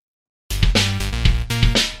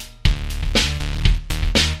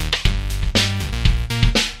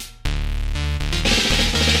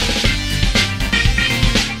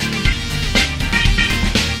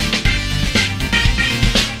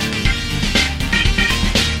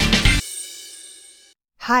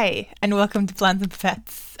Hi, and welcome to Plants and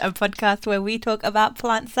Pets, a podcast where we talk about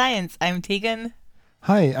plant science. I'm Tegan.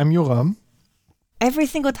 Hi, I'm Yoram. Every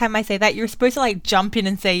single time I say that, you're supposed to jump in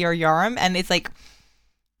and say you're Yoram, and it's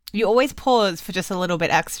you always pause for just a little bit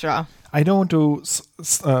extra. I don't want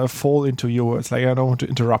to fall into your words. I don't want to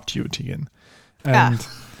interrupt you, Tegan. And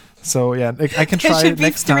so, I can try it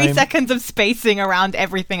next time. There should be 3 seconds of spacing around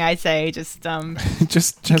everything I say. Just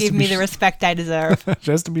just give me the respect I deserve.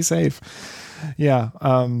 Just to be safe. Yeah.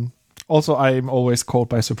 Also, I'm always caught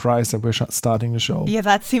by surprise that we're starting the show. Yeah,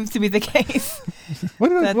 that seems to be the case.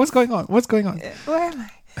 What's going on? What's going on? Where am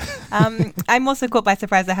I? I'm also caught by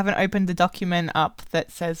surprise. I haven't opened the document up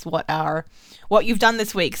that says what you've done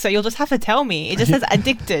this week. So you'll just have to tell me. It just says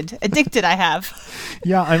addicted. Addicted I have.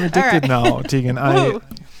 Yeah, I'm addicted now, Tegan.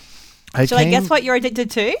 I guess what you're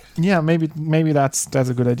addicted to? Yeah, maybe that's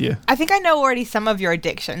a good idea. I think I know already some of your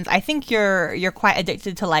addictions. I think you're quite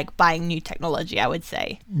addicted to buying new technology, I would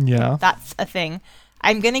say. Yeah. That's a thing.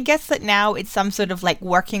 I'm going to guess that now it's some sort of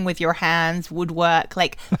working with your hands, woodwork,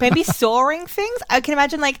 maybe sawing things. I can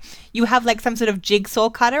imagine you have some sort of jigsaw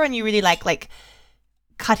cutter and you really like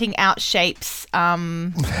cutting out shapes,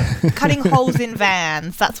 cutting holes in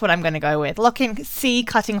vans. That's what I'm going to go with.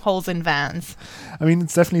 Cutting holes in vans. I mean,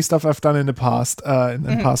 it's definitely stuff I've done in the past, in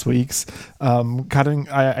past weeks.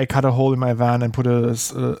 I cut a hole in my van and put a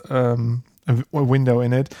window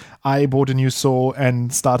in it. I bought a new saw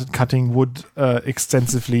and started cutting wood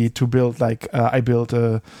extensively to build I built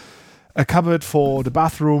a cupboard for the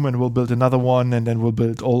bathroom, and we'll build another one, and then we'll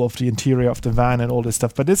build all of the interior of the van and all this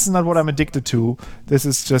stuff. But this is not what I'm addicted to. This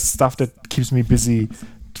is just stuff that keeps me busy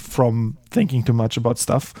from thinking too much about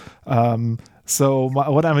stuff. So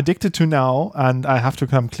what I'm addicted to now, and I have to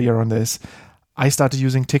come clear on this, I started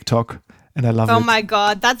using TikTok, and I love it. Oh my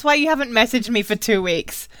God, that's why you haven't messaged me for 2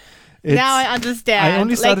 weeks. Now I understand. I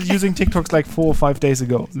only started using TikToks 4 or 5 days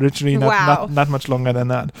ago. Literally not much longer than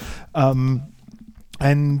that.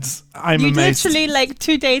 And I'm amazed. Literally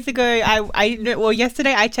 2 days ago,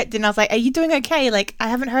 yesterday I checked in. I was like, "Are you doing okay? I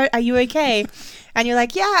haven't heard. Are you okay?" And you're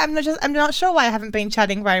like, "Yeah, I'm not sure why I haven't been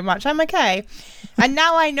chatting very much. I'm okay." And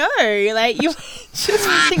now I know, you're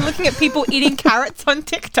just looking at people eating carrots on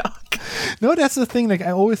TikTok. No, that's the thing. I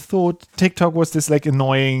always thought TikTok was this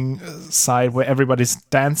annoying side where everybody's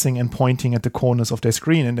dancing and pointing at the corners of their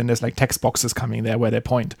screen, and then there's text boxes coming there where they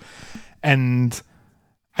point. And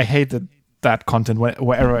I hated that content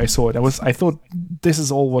wherever I saw it. I thought this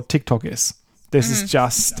is all what TikTok is. This is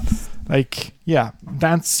just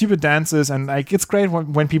stupid dances, and it's great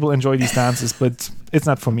when people enjoy these dances, but it's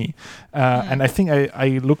not for me. And I think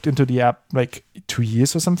I looked into the app 2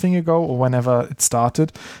 years or something ago, or whenever it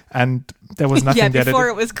started, and there was nothing there. Before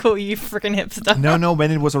it was cool, you freaking hipster. No, when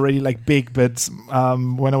it was already big, but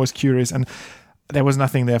when I was curious, and there was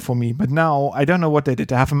nothing there for me. But now I don't know what they did.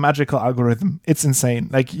 They have a magical algorithm. It's insane.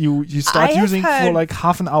 You start using for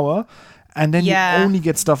half an hour, and then you only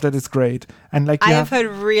get stuff that is great. And I have heard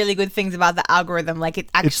really good things about the algorithm. It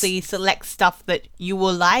actually selects stuff that you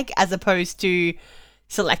will like, as opposed to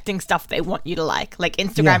selecting stuff they want you to like.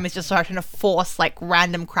 Instagram is just starting to force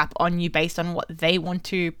random crap on you based on what they want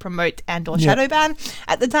to promote and or shadow ban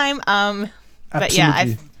at the time. But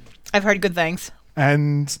I've heard good things.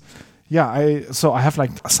 And I have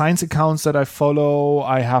science accounts that I follow.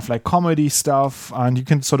 I have comedy stuff, and you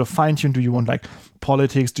can sort of fine tune. Do you want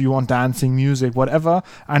politics? Do you want dancing, music, whatever?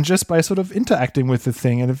 And just by sort of interacting with the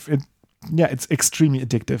thing, and it's extremely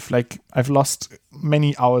addictive. I've lost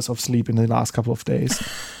many hours of sleep in the last couple of days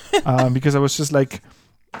because I was just at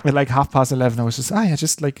 11:30, I was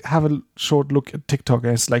just have a short look at TikTok,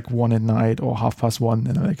 and it's 1 at night or 1:30,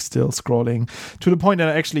 and I'm still scrolling, to the point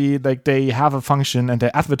that actually they have a function and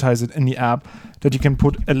they advertise it in the app that you can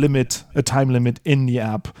put a time limit in the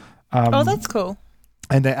app. Oh, that's cool.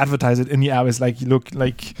 And they advertise it in the app. It's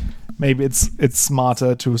maybe it's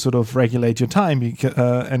smarter to sort of regulate your time.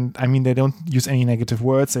 And I mean, they don't use any negative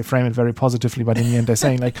words. They frame it very positively, but in the end they're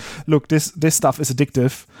saying look, this stuff is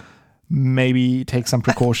addictive. Maybe take some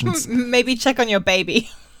precautions. Maybe check on your baby.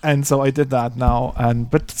 And so I did that now,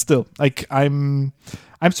 but still, I'm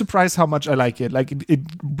surprised how much I like it. It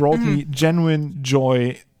brought me genuine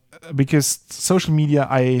joy, because social media,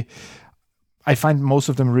 I find most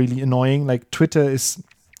of them really annoying. Twitter is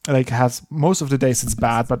has most of the days it's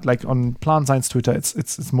bad, but on Plant Science Twitter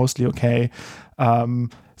it's mostly okay.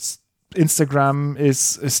 Instagram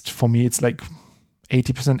is for me, it's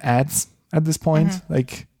 80% ads at this point.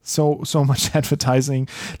 So much advertising.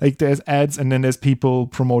 There's ads, and then there's people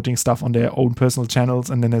promoting stuff on their own personal channels,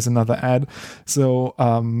 and then there's another ad. So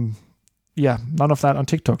none of that on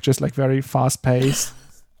TikTok. Just very fast paced,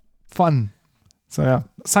 fun. So yeah,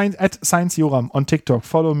 Science Joram on TikTok.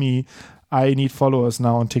 Follow me. I need followers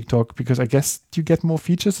now on TikTok because I guess you get more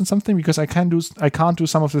features and something because I can't do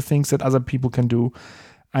some of the things that other people can do.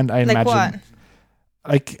 And I Like imagine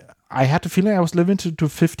like I had the feeling I was limited to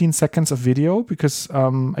 15 seconds of video because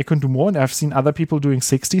I couldn't do more, and I've seen other people doing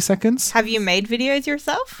 60 seconds. Have you made videos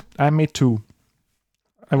yourself? I made 2.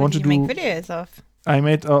 What did you make videos of? I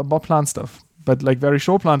made about plant stuff, but like very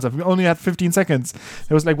short plant stuff. We only had 15 seconds.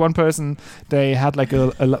 There was like one person, they had like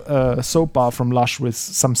a soap bar from Lush with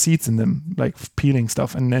some seeds in them, like peeling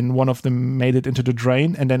stuff. And then one of them made it into the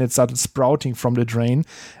drain, and then it started sprouting from the drain.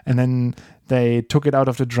 And then they took it out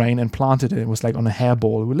of the drain and planted it. It was like on a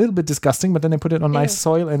hairball. A little bit disgusting, but then they put it on nice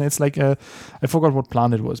soil, and it's like I forgot what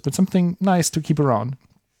plant it was, but something nice to keep around.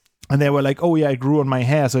 And they were like, oh yeah, it grew on my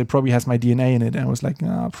hair, so it probably has my DNA in it. And I was like,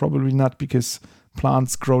 probably not, because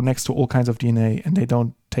plants grow next to all kinds of DNA and they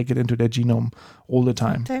don't take it into their genome all the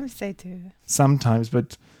time. Sometimes they do. Sometimes,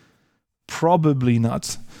 but probably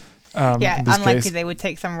not. Unlikely they would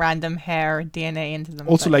take some random hair DNA into them.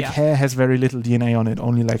 Also, hair has very little DNA on it,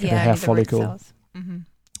 only like the hair follicle. Mm-hmm.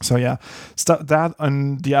 So yeah, that,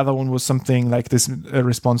 and the other one was something like this, a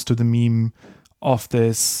response to the meme of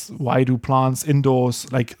this, why do plants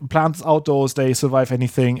indoors, like plants outdoors, they survive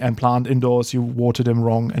anything, and plant indoors, you water them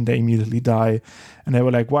wrong and they immediately die. And they were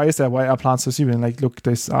like, why is that? Why are plants so stupid? And like, look,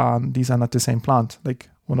 these are not the same plant. Like,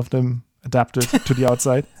 one of them adapted to the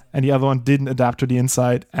outside and the other one didn't adapt to the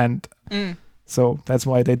inside. And so that's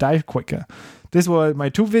why they die quicker. These were my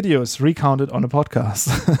 2 videos recounted on a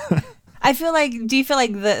podcast. Do you feel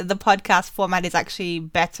like the podcast format is actually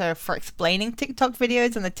better for explaining TikTok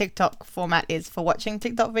videos and the TikTok format is for watching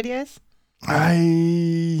TikTok videos?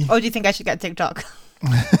 Or do you think I should get TikTok?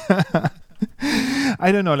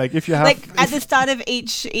 I don't know. Like, if you have... Like, at the start of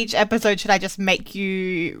each episode, should I just make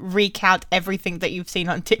you recount everything that you've seen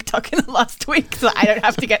on TikTok in the last week so I don't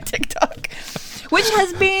have to get TikTok? Which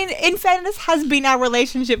has been, in fairness, has been our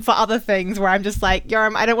relationship for other things where I'm just like,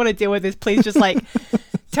 Joram, I don't want to deal with this. Please just, like...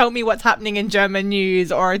 tell me what's happening in German news,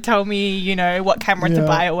 or tell me, what camera to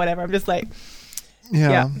buy or whatever. I'm just like,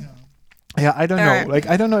 yeah, I don't know. Right. Like,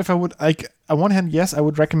 I don't know if I would, like, on one hand, yes, I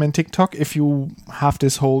would recommend TikTok if you have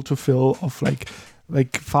this hole to fill of like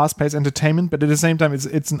fast-paced entertainment, but at the same time,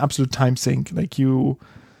 it's an absolute time sink. Like,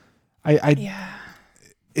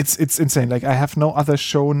 it's insane. Like, I have no other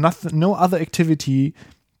show, no other activity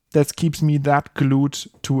that keeps me that glued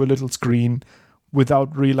to a little screen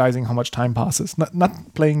without realizing how much time passes.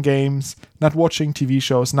 Not playing games, not watching TV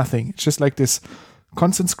shows, nothing. It's just like this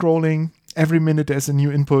constant scrolling. Every minute there's a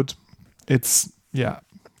new input. It's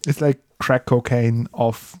like crack cocaine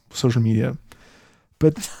of social media.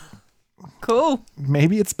 But cool.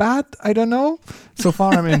 Maybe it's bad. I don't know. So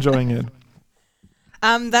far I'm enjoying it.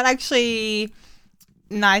 That actually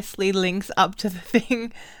nicely links up to the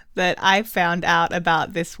thing that I found out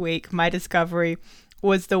about this week. My discovery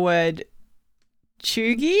was the word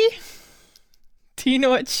cheugy. Do you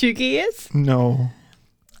know what cheugy is? No.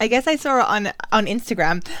 I guess I saw it on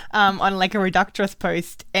Instagram, on like a Reductress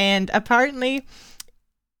post, and apparently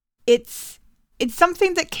it's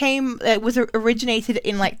something that was originated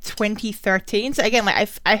in like 2013. So again, like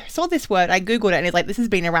I saw this word, I googled it, and it's like, this has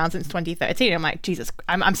been around since 2013. I'm like, Jesus,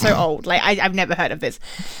 I'm so old. Like I've never heard of this.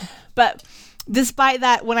 But despite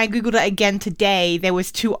that, when I googled it again today, there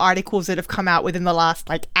was 2 articles that have come out within the last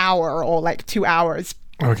like hour or like 2 hours.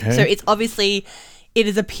 Okay. So it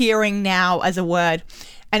is appearing now as a word,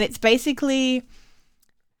 and it's basically,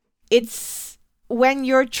 it's when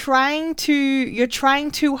you're trying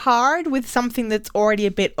too hard with something that's already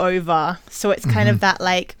a bit over. So it's kind of that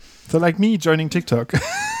like. So like me joining TikTok.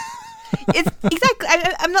 It's exactly.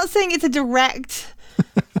 I'm not saying it's a direct.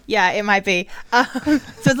 Yeah, it might be. So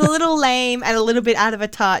it's a little lame and a little bit out of a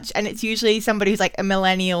touch, and it's usually somebody who's like a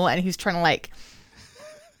millennial and who's trying to like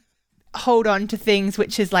hold on to things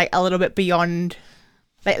which is like a little bit beyond,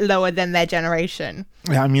 like lower than their generation.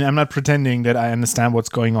 Yeah, I mean, I'm not pretending that I understand what's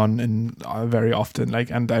going on very often, like,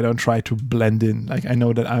 and I don't try to blend in. Like, I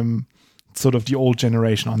know that I'm sort of the old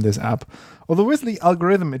generation on this app. Although with the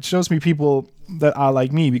algorithm, it shows me people that are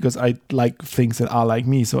like me because I like things that are like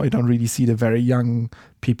me. So I don't really see the very young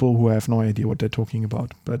people who have no idea what they're talking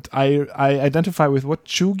about. But I identify with what,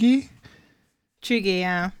 cheugy? Cheugy,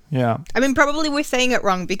 yeah. Yeah. I mean, probably we're saying it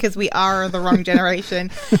wrong because we are the wrong generation.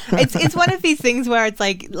 It's one of these things where it's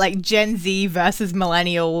like Gen Z versus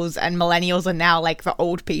millennials, and millennials are now like the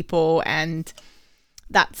old people, and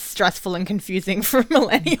that's stressful and confusing for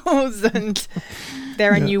millennials, and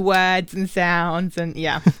there are new words and sounds, and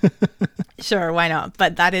sure, why not?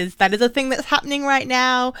 But that is a thing that's happening right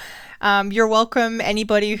now. You're welcome,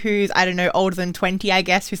 anybody who's, I don't know, older than 20, I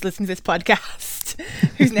guess, who's listening to this podcast.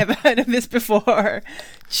 who's never heard of this before.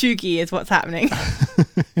 Chuggy is what's happening.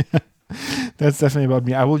 That's definitely about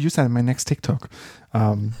me. I will use that in my next TikTok.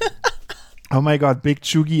 Oh my god, big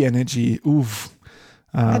chuggy energy. Oof.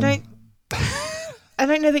 I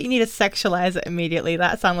don't know that you need to sexualize it immediately.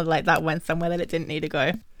 That sounded like that went somewhere that it didn't need to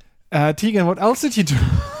go. Tegan, what else did you do?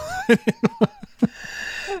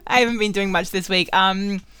 I haven't been doing much this week.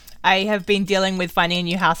 I have been dealing with finding a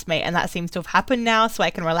new housemate, and that seems to have happened now, so I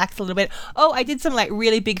can relax a little bit. Oh, I did some like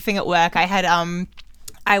really big thing at work.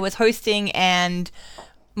 I was hosting and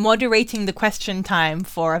moderating the question time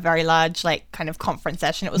for a very large like kind of conference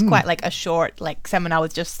session. It was quite like a short like seminar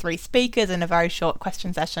with just 3 speakers and a very short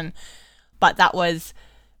question session, but that was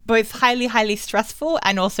both highly stressful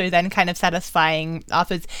and also then kind of satisfying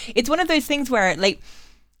afterwards. It's one of those things where like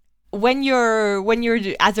when you're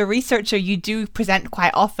as a researcher, you do present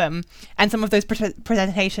quite often, and some of those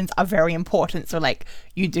presentations are very important. So like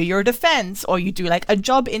you do your defense, or you do like a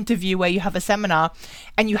job interview where you have a seminar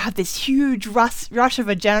and you have this huge rush of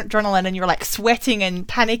adrenaline and you're like sweating and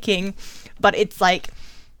panicking, but it's like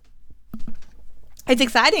it's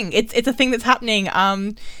exciting. It's a thing that's happening.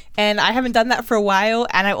 And I haven't done that for a while.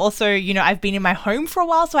 And I also, I've been in my home for a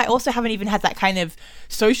while, so I also haven't even had that kind of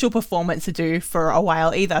social performance to do for a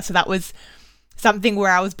while either. So that was something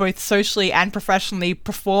where I was both socially and professionally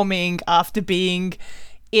performing after being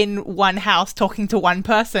in one house talking to one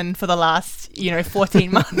person for the last,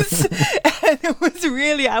 14 months. And it was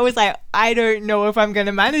really, I was like, I don't know if I'm going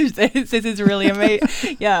to manage this. This is really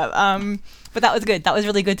amazing. Yeah. But that was good. That was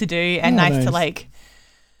really good to do, and nice to like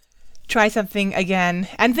try something again.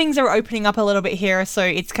 And things are opening up a little bit here, so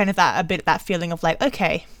it's kind of that feeling of like,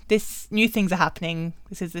 okay, this new things are happening.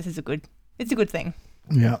 This is a good thing.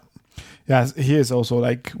 Yeah. Here is also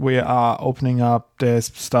like we are opening up. There's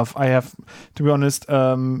stuff I have, to be honest,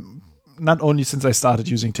 not only since I started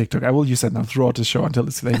using TikTok, I will use that now throughout the show until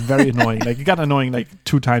it's like very annoying. Like it got annoying like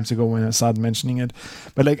 2 times ago when I started mentioning it.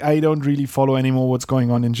 But like I don't really follow anymore what's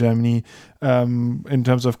going on in Germany in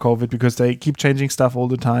terms of COVID, because they keep changing stuff all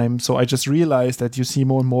the time. So I just realized that you see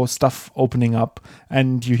more and more stuff opening up,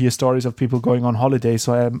 and you hear stories of people going on holiday.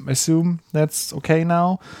 So I assume that's okay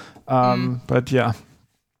now. But yeah,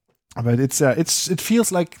 but it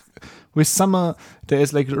feels like with summer there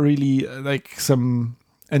is like really like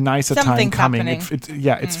a nicer time coming.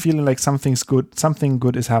 It's feeling like something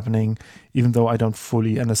good is happening, even though I don't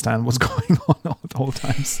fully understand what's going on at all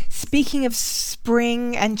times. Speaking of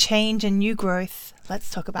spring and change and new growth, let's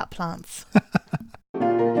talk about plants.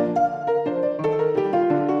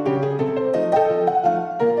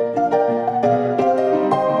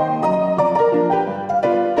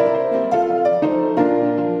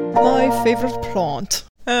 My favorite plant.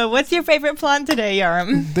 What's your favorite plant today,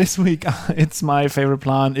 Yoram? This week, it's my favorite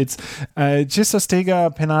plant. It's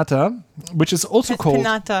Gysostega pinnata, which is also called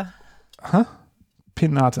pinnata. Huh?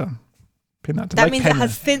 Pinnata. That like means penne. it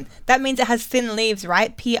has thin. That means it has thin leaves,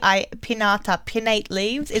 right? Pinnata, pinnate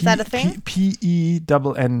leaves. Is that a thing?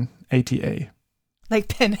 Pennata. Like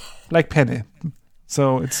penne. Like penne.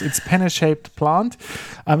 So it's penne-shaped plant.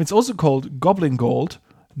 It's also called goblin gold,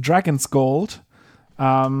 dragon's gold.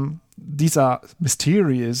 These are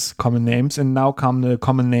mysterious common names, and now come the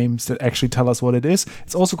common names that actually tell us what it is.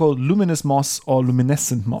 It's also called luminous moss or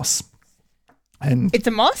luminescent moss. And it's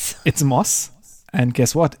a moss? It's a moss. And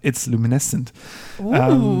guess what? It's luminescent.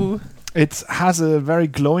 Ooh. It has a very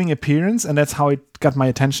glowing appearance, and that's how it got my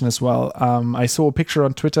attention as well. I saw a picture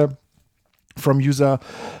on Twitter from user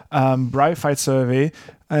Bryophyte Survey,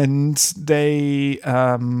 and they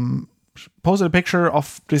posted a picture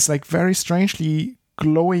of this like very strangely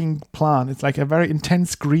glowing plant. It's like a very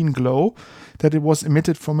intense green glow that it was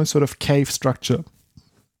emitted from a sort of cave structure.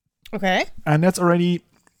 Okay. And that's already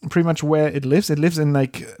pretty much where it lives. It lives in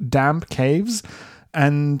like damp caves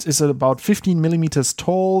and is about 15 millimeters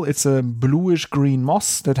tall. It's a bluish green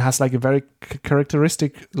moss that has like a very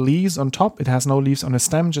characteristic leaves on top. It has no leaves on the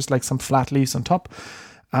stem, just like some flat leaves on top.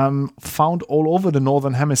 Found all over the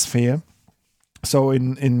northern hemisphere. So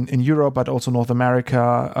in Europe, but also North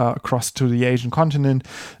America, across to the Asian continent.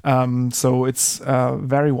 So it's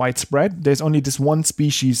very widespread. There's only this one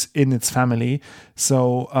species in its family.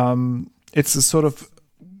 So it's a sort of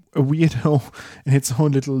a weirdo in its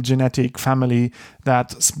own little genetic family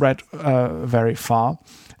that spread very far.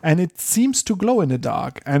 And it seems to glow in the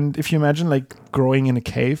dark. And if you imagine like growing in a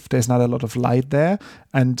cave, there's not a lot of light there.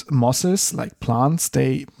 And mosses, like plants,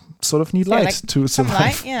 they sort of need light like to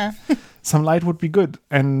survive. Some light, yeah. some light would be good.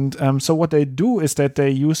 And so what they do is that they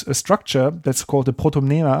use a structure that's called the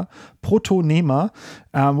protonema,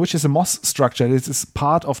 which is a moss structure. This is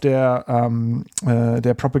part of their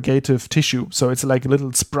propagative tissue. So it's like a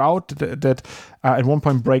little sprout that at one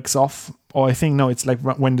point breaks off. Or I think, no, it's like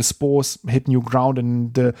when the spores hit new ground,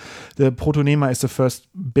 and the protonema is the first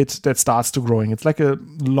bit that starts to growing. It's like a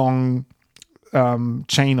long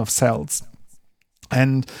chain of cells.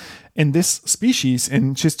 And in this species,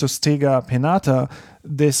 in Schistostega pennata,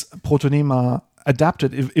 this protonema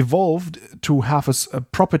evolved to have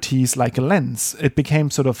properties like a lens. It became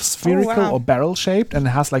sort of spherical or barrel shaped, and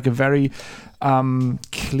it has like a very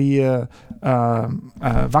clear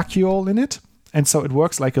vacuole in it. And so it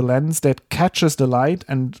works like a lens that catches the light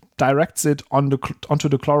and directs it onto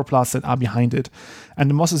the chloroplasts that are behind it. And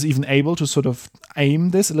the moss is even able to sort of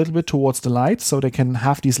aim this a little bit towards the light, so they can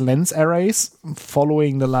have these lens arrays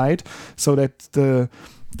following the light, so that the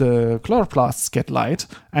chloroplasts get light,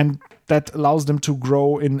 and that allows them to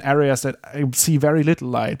grow in areas that see very little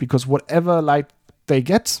light, because whatever light they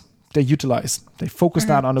get, they utilize. They focus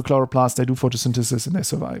that on the chloroplast, they do photosynthesis, and they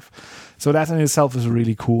survive. So that in itself is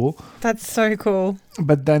really cool. That's so cool.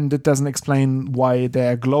 But then that doesn't explain why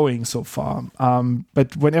they're glowing so far.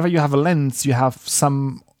 But whenever you have a lens, you have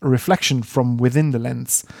some reflection from within the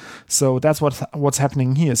lens. So that's what's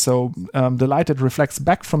happening here. So the light that reflects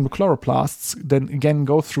back from the chloroplasts then again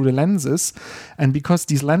go through the lenses. And because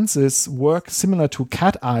these lenses work similar to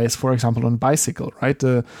cat eyes, for example, on a bicycle, right?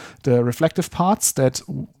 The reflective parts that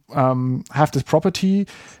have this property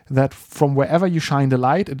that from wherever you shine the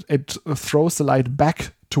light, it throws the light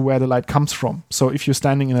back to where the light comes from. So if you're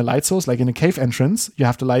standing in a light source, like in a cave entrance, you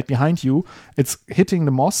have the light behind you, it's hitting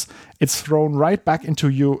the moss, it's thrown right back into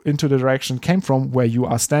the direction it came from, where you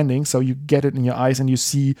are standing. So you get it in your eyes and you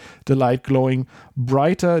see the light glowing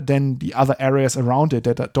brighter than the other areas around it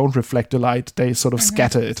that don't reflect the light. They sort of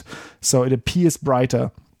scatter it. So it appears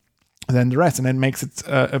brighter than the rest, and then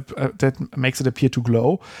that makes it appear to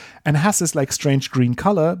glow, and has this like strange green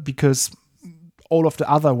color because all of the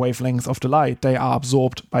other wavelengths of the light, they are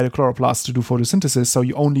absorbed by the chloroplasts to do photosynthesis. So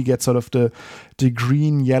you only get sort of the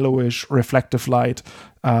green, yellowish reflective light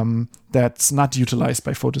that's not utilized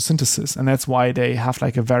by photosynthesis. And that's why they have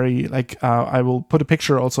like a very, I will put a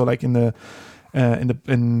picture also like in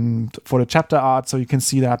for the chapter art, so you can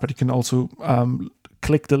see that, but you can also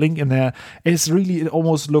click the link in there. It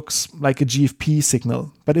almost looks like a GFP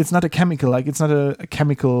signal, but it's not a chemical, it's not a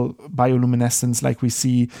chemical bioluminescence like we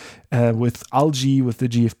see with algae, with the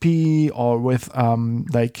GFP, or with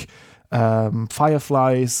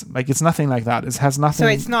fireflies. It's nothing like that. It has nothing.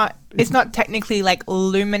 So it's not technically like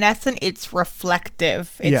luminescent, it's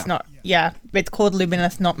reflective. It's not, it's called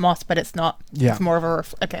luminescent, not moss, but it's not. It's more of a,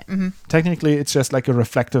 okay. Mm-hmm. Technically, it's just like a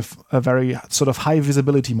reflective, a very sort of high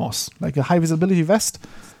visibility moss, like a high visibility vest,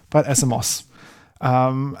 but as a moss.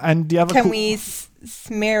 And the other. Can we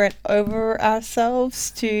smear it over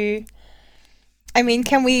ourselves to? I mean,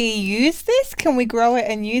 can we use this? Can we grow it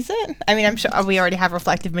and use it? I mean, I'm sure we already have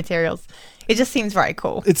reflective materials. It just seems very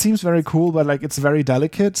cool. It seems very cool, but it's very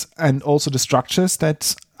delicate. And also the structures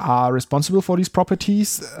that are responsible for these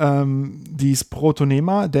properties, these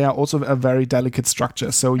protonema, they are also a very delicate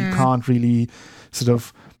structure. So you can't really sort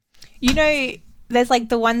of... There's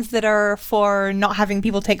the ones that are for not having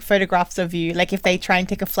people take photographs of you. If they try and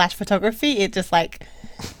take a flash photography, it just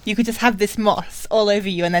you could just have this moss all over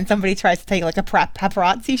you, and then somebody tries to take a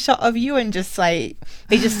paparazzi shot of you, and just they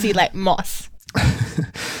just see moss.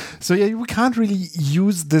 So we can't really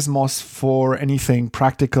use this moss for anything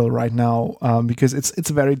practical right now, because it's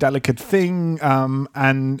a very delicate thing,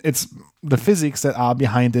 and it's the physics that are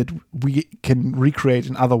behind it we can recreate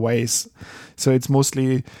in other ways. So it's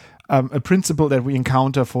mostly a principle that we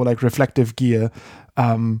encounter for reflective gear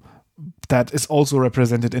that is also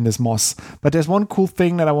represented in this moss. But there's one cool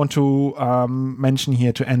thing that I want to mention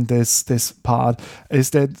here to end this part,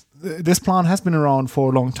 is that this plant has been around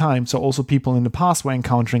for a long time, so also people in the past were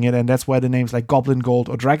encountering it, and that's where the names like goblin gold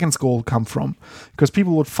or dragon's gold come from, because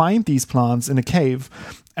people would find these plants in a cave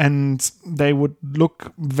and they would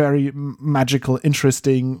look very magical,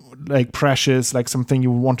 interesting, precious, something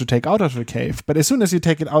you would want to take out of the cave. But as soon as you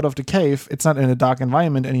take it out of the cave, it's not in a dark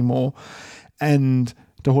environment anymore, and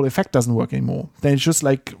the whole effect doesn't work anymore. Then it's just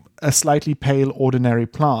a slightly pale, ordinary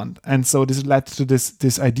plant. And so this led to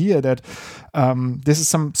this idea that this is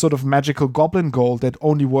some sort of magical goblin gold that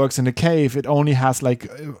only works in a cave. It only has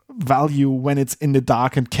value when it's in the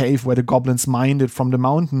darkened cave where the goblins mined it from the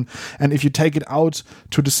mountain. And if you take it out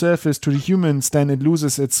to the surface, to the humans, then it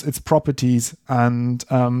loses its properties. And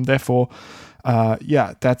therefore,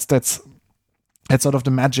 that's That's sort of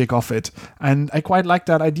the magic of it. And I quite like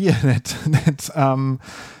that idea that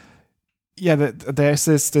there's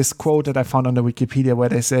this quote that I found on the Wikipedia where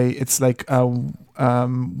they say it's like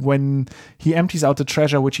when he empties out the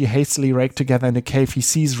treasure which he hastily raked together in the cave, he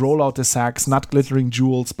sees roll out the sacks, not glittering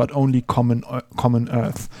jewels, but only common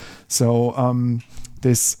earth. So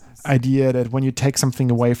this idea that when you take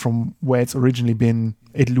something away from where it's originally been,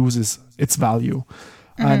 it loses its value.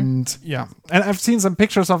 And and I've seen some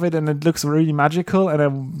pictures of it and it looks really magical,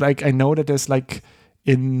 and I know that there's like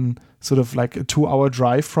in sort of like a 2-hour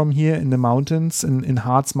drive from here in the mountains, in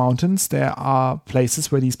Harz Mountains, there are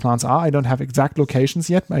places where these plants are. I don't have exact locations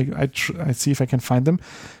yet. I see if I can find them,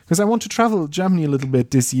 because I want to travel Germany a little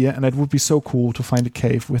bit this year, and it would be so cool to find a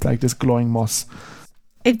cave with like this glowing moss.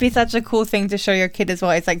 It'd be such a cool thing to show your kid as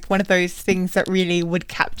well. It's like one of those things that really would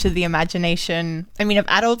capture the imagination, I mean, of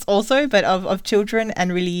adults also, but of children,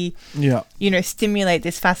 and really, stimulate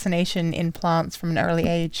this fascination in plants from an early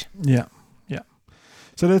age. Yeah.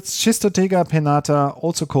 So that's Schistotega pinnata,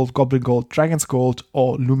 also called goblin gold, dragon's gold,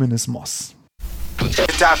 or luminous moss.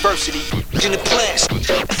 Diversity in the plants.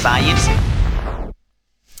 Science.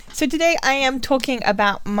 So today I am talking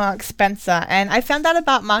about Mark Spencer, and I found out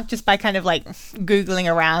about Mark just by kind of like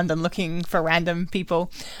Googling around and looking for random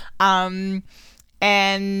people,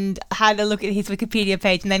 and had a look at his Wikipedia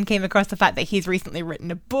page, and then came across the fact that he's recently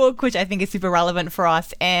written a book, which I think is super relevant for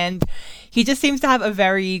us, and he just seems to have a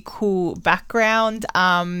very cool background.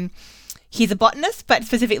 He's a botanist, but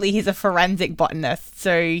specifically he's a forensic botanist.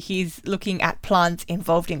 So he's looking at plants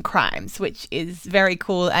involved in crimes, which is very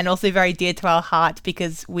cool and also very dear to our heart,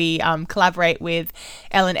 because we collaborate with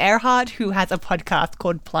Ellen Earhart, who has a podcast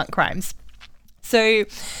called Plant Crimes. So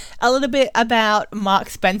a little bit about Mark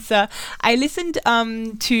Spencer. I listened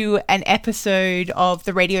to an episode of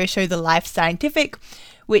the radio show The Life Scientific,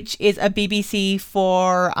 which is a BBC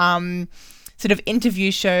 4 sort of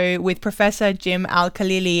interview show with Professor Jim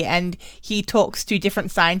Al-Khalili, and he talks to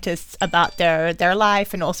different scientists about their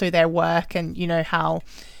life and also their work, and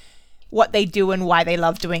what they do and why they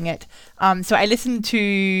love doing it. So I listened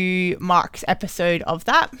to Mark's episode of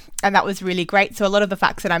that, and that was really great. So a lot of the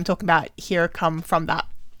facts that I'm talking about here come from that.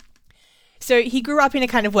 So he grew up in a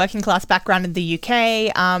kind of working class background in the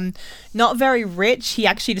UK, not very rich. He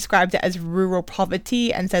actually described it as rural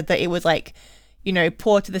poverty and said that it was like,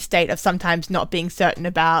 poor to the state of sometimes not being certain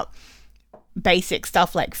about basic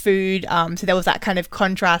stuff like food. So there was that kind of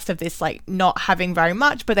contrast of this like not having very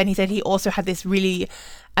much, but then he said he also had this really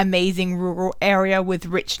amazing rural area with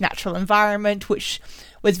rich natural environment, which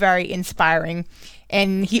was very inspiring.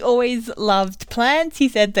 And he always loved plants. He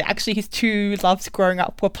said that actually his two loves growing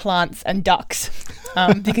up were plants and ducks,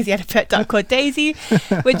 because he had a pet duck called Daisy,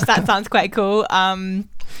 which that sounds quite cool.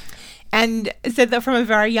 And said that from a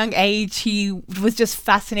very young age, he was just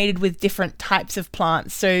fascinated with different types of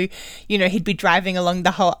plants. So, he'd be driving along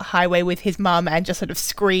the highway with his mum and just sort of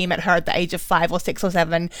scream at her at the age of 5 or 6 or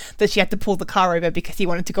 7 that she had to pull the car over because he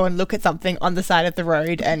wanted to go and look at something on the side of the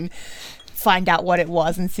road and find out what it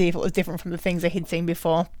was and see if it was different from the things that he'd seen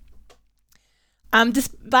before.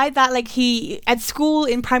 Despite that, like at school,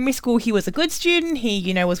 in primary school, he was a good student.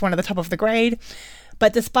 He, was one of the top of the grade.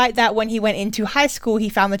 But despite that, when he went into high school, he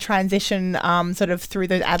found the transition sort of through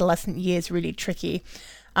those adolescent years really tricky.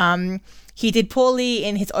 He did poorly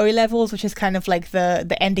in his O-levels, which is kind of like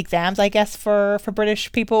the end exams, I guess, for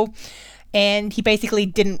British people. And he basically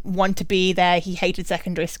didn't want to be there. He hated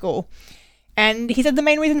secondary school. And he said the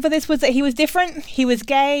main reason for this was that he was different. He was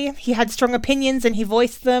gay. He had strong opinions and he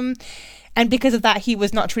voiced them. And because of that, he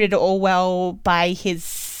was not treated at all well by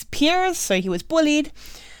his peers. So he was bullied.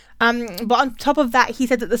 But on top of that, he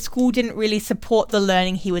said that the school didn't really support the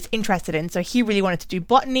learning he was interested in. So he really wanted to do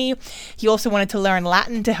botany. He also wanted to learn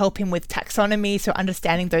Latin to help him with taxonomy, so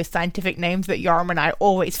understanding those scientific names that Yoram and I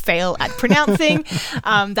always fail at pronouncing.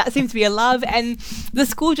 That seems to be a love. And the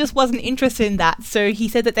school just wasn't interested in that. So he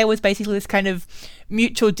said that there was basically this kind of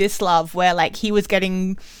mutual dislove where like he was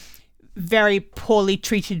getting very poorly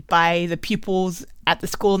treated by the pupils at the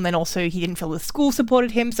school, and then also he didn't feel the school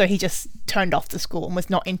supported him, so he just turned off the school and was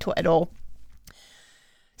not into it at all.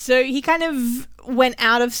 So he kind of went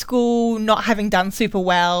out of school not having done super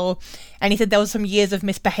well, and he said there was some years of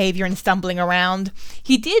misbehavior and stumbling around.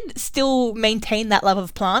 He did still maintain that love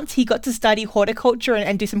of plants. He got to study horticulture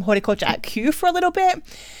and do some horticulture at Kew for a little bit,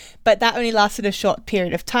 but that only lasted a short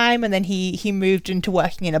period of time, and then he moved into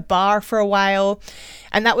working in a bar for a while,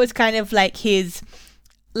 and that was kind of like his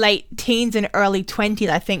late teens and early 20s,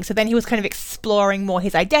 I think. So then he was kind of exploring more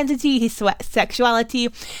his identity, his sexuality,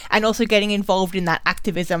 and also getting involved in that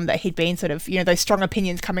activism that he'd been sort of, those strong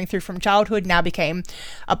opinions coming through from childhood now became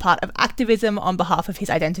a part of activism on behalf of his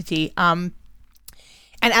identity.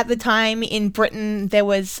 And at the time in Britain, there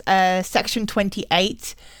was Section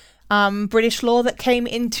 28 British law that came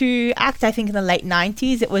into act, I think in the late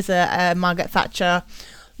 90s. It was a Margaret Thatcher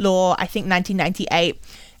law, I think 1998.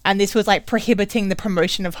 And this was like prohibiting the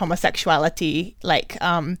promotion of homosexuality. Like,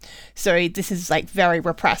 so this is like very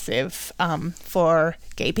repressive for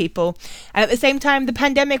gay people. And at the same time, the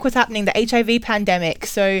pandemic was happening, the HIV pandemic.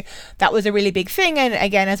 So that was a really big thing. And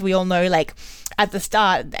again, as we all know, like at the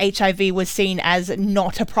start, HIV was seen as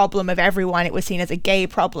not a problem of everyone. It was seen as a gay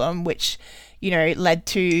problem, which, you know, led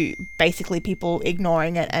to basically people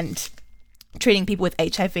ignoring it and treating people with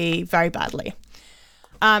HIV very badly.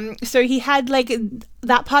 So he had like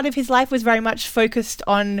that part of his life was very much focused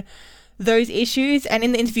on those issues. And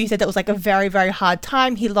in the interview, he said that was like a very, very hard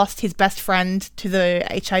time. He lost his best friend to the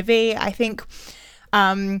HIV, I think.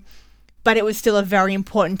 But it was still a very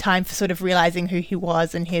important time for sort of realizing who he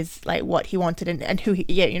was and his like what he wanted and who he,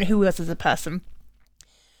 who he was as a person.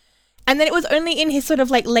 And then it was only in his sort of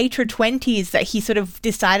like later 20s that he sort of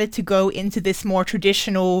decided to go into this more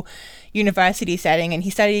traditional university setting. And he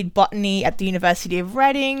studied botany at the University of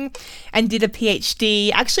Reading and did a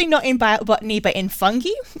PhD, actually not in botany, but in fungi,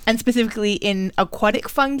 and specifically in aquatic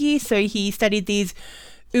fungi. So he studied these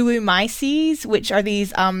oomycetes, which are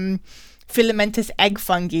these filamentous egg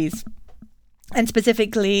fungi, and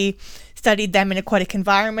specifically studied them in aquatic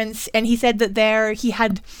environments. And he said that there he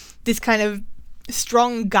had this kind of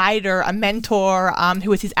strong guider, a mentor, who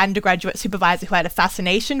was his undergraduate supervisor, who had a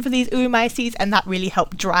fascination for these oomycetes, and that really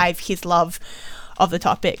helped drive his love of the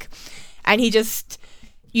topic. And he just,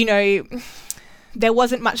 you know, there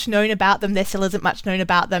wasn't much known about them. There still isn't much known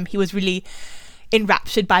about them. He was really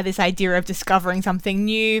enraptured by this idea of discovering something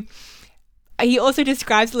new. He also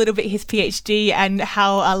describes a little bit his PhD and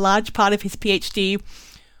how a large part of his PhD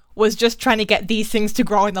was just trying to get these things to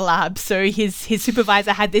grow in the lab. So his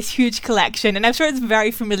supervisor had this huge collection, and I'm sure it's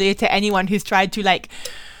very familiar to anyone who's tried to like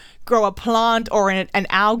grow a plant or an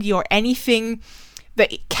algae or anything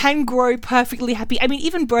that can grow perfectly happy. I mean,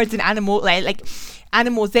 even birds and animals, like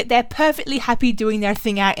animals, they're perfectly happy doing their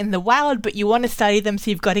thing out in the wild, but you want to study them,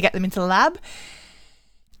 so you've got to get them into the lab.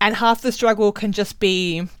 And half the struggle can just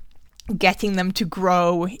be getting them to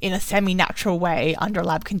grow in a semi-natural way under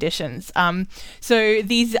lab conditions. So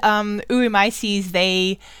these oomycetes,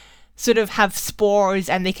 they sort of have spores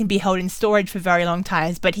and they can be held in storage for very long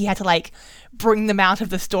times, but he had to like bring them out of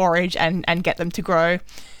the storage and get them to grow.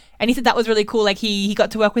 And he said that was really cool. Like he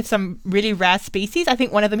got to work with some really rare species. I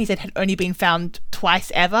think one of them he said had only been found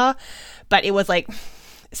twice ever, but it was like,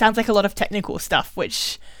 sounds like a lot of technical stuff,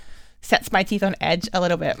 which sets my teeth on edge a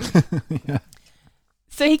little bit. Yeah.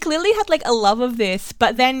 So he clearly had like a love of this,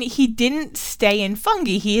 but then he didn't stay in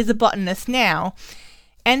fungi. He is a botanist now.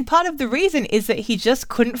 And part of the reason is that he just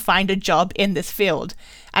couldn't find a job in this field.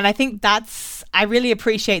 And I think I really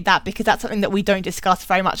appreciate that, because that's something that we don't discuss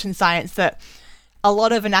very much in science, that a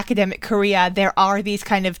lot of an academic career, there are these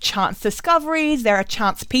kind of chance discoveries. There are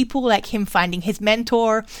chance people like him finding his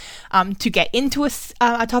mentor to get into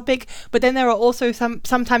a topic. But then there are also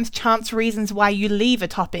sometimes chance reasons why you leave a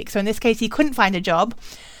topic. So in this case, he couldn't find a job.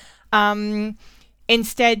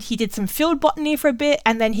 Instead, he did some field botany for a bit,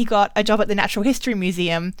 and then he got a job at the Natural History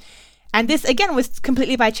Museum. And this, again, was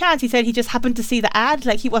completely by chance. He said he just happened to see the ad.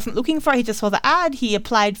 Like, he wasn't looking for it. He just saw the ad. He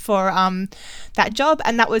applied for that job,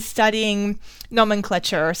 and that was studying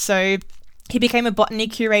nomenclature. So he became a botany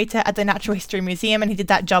curator at the Natural History Museum, and he did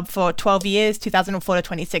that job for 12 years, 2004 to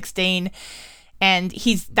 2016. And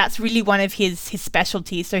that's really one of his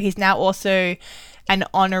specialties. So he's now also an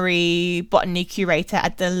honorary botany curator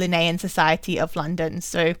at the Linnean Society of London.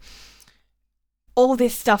 So all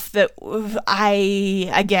this stuff that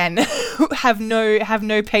I, again, have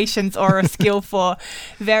no patience or a skill for.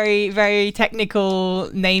 Very, very technical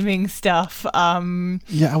naming stuff.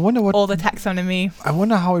 Yeah, I wonder what... all the taxonomy. I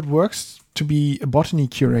wonder how it works to be a botany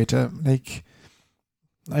curator. Like,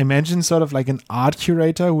 I imagine sort of like an art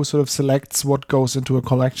curator who sort of selects what goes into a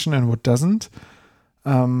collection and what doesn't.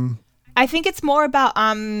 I think it's more about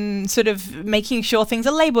sort of making sure things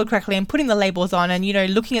are labeled correctly and putting the labels on, and, you know,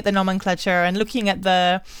 looking at the nomenclature and looking at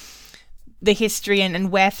the history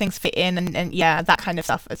and where things fit in and yeah, that kind of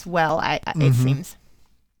stuff as well, it seems.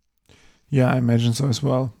 Yeah, I imagine so as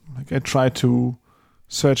well. Like, I try to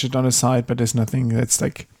search it on a site, but there's nothing that's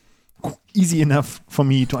like easy enough for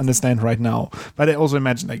me to understand right now. But I also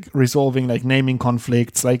imagine like resolving like naming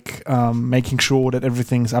conflicts, like making sure that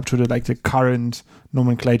everything's up to the current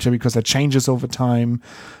nomenclature, because that changes over time.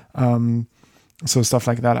 So stuff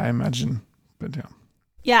like that, I imagine. But yeah.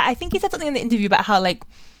 Yeah, I think he said something in the interview about how like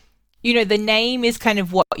the name is kind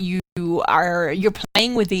of what you're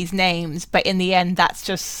playing with these names, but in the end, that's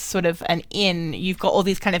just sort of an in. You've got all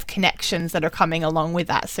these kind of connections that are coming along with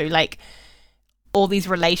that. So like all these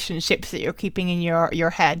relationships that you're keeping in your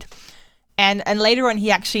head. And later on,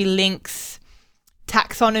 he actually links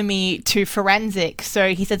taxonomy to forensics.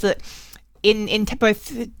 So he says that in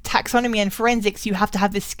both taxonomy and forensics, you have to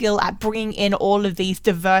have this skill at bringing in all of these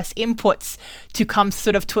diverse inputs to come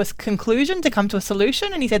sort of to a conclusion, to come to a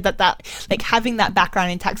solution. And he said that like having that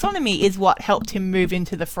background in taxonomy is what helped him move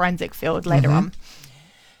into the forensic field later on.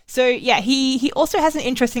 So yeah, he also has an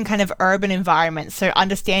interest in kind of urban environments, so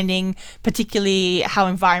understanding particularly how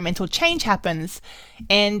environmental change happens.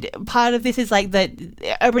 And part of this is like that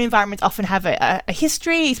urban environments often have a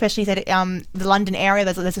history, especially that the London area,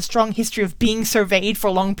 there's a strong history of being surveyed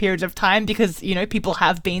for long periods of time because, people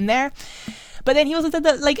have been there. But then he also said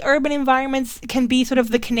that like urban environments can be sort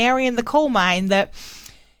of the canary in the coal mine, that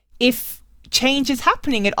if change is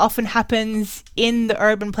happening, it often happens in the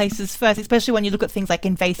urban places first, especially when you look at things like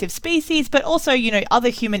invasive species, but also, other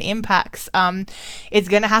human impacts. It's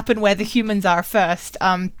going to happen where the humans are first.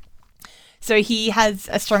 So he has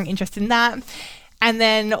a strong interest in that. And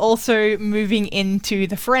then also moving into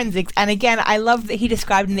the forensics. And again, I love that he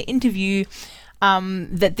described in the interview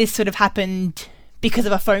that this sort of happened because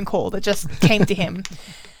of a phone call that just came to him.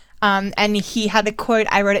 And he had a quote,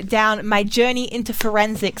 I wrote it down: "My journey into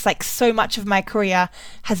forensics, like so much of my career,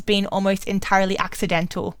 has been almost entirely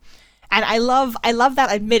accidental." And I love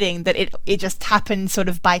that, admitting that it just happened sort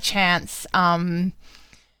of by chance.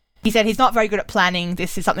 He said he's not very good at planning.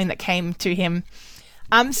 This is something that came to him.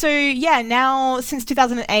 So yeah, now since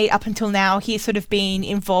 2008 up until now, he's sort of been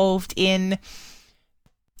involved in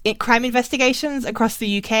crime investigations across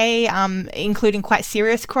the UK, including quite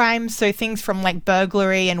serious crimes. So things from like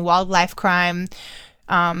burglary and wildlife crime,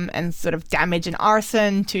 and sort of damage and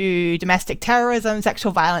arson, to domestic terrorism,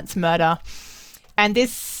 sexual violence, murder. And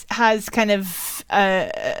this has kind of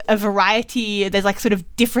a variety. There's like sort of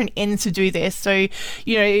different ends to do this. So,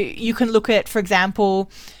 you can look at, for example,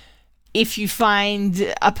 if you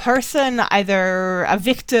find a person, either a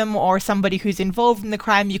victim or somebody who's involved in the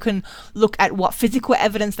crime, you can look at what physical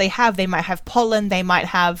evidence they have. They might have pollen, they might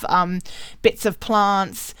have bits of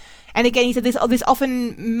plants. And again, he said this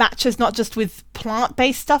often matches not just with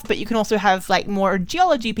plant-based stuff, but you can also have like more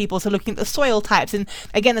geology people, so looking at the soil types. And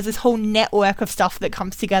again, there's this whole network of stuff that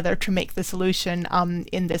comes together to make the solution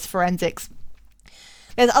in this forensics.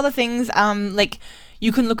 There's other things like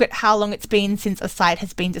you can look at how long it's been since a site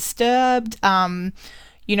has been disturbed, how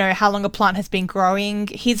long a plant has been growing.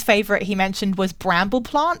 His favorite, he mentioned, was bramble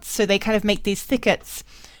plants. So they kind of make these thickets,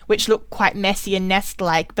 which look quite messy and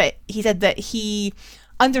nest-like. But he said that he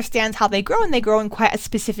understands how they grow, and they grow in quite a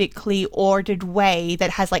specifically ordered way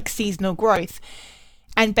that has like seasonal growth.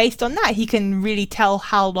 And based on that, he can really tell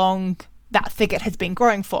how long that thicket has been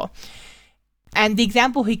growing for. And the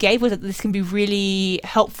example he gave was that this can be really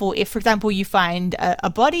helpful if, for example, you find a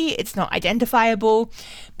body, it's not identifiable,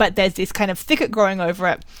 but there's this kind of thicket growing over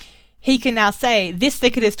it. He can now say, this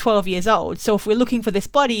thicket is 12 years old, so if we're looking for this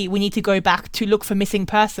body, we need to go back to look for missing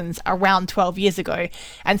persons around 12 years ago.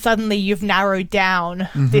 And suddenly you've narrowed down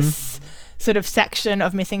this sort of section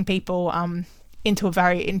of missing people into a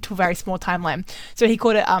very small timeline. So he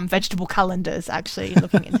called it vegetable calendars, actually,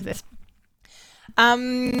 looking into this.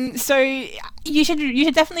 So you should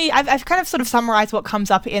definitely, I've kind of sort of summarized what comes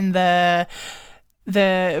up in the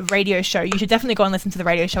radio show. You should definitely go and listen to the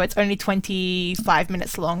radio show. It's only 25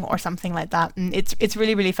 minutes long or something like that, and it's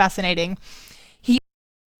really, really fascinating. He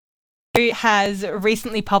has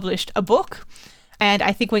recently published a book, and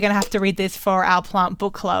I think we're going to have to read this for our plant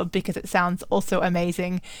book club because it sounds also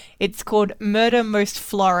amazing. It's called Murder Most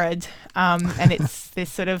Florid, and it's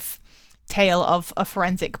this sort of tale of a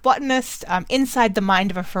forensic botanist, inside the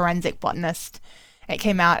mind of a forensic botanist. It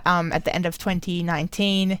came out at the end of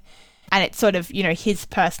 2019, and it's sort of, his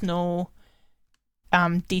personal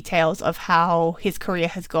details of how his career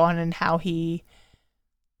has gone and how he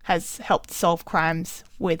has helped solve crimes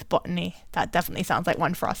with botany. That definitely sounds like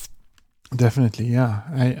one for us. Definitely, yeah.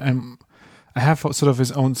 I have sort of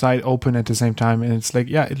his own site open at the same time, and it's like,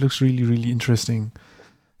 yeah, it looks really, really interesting.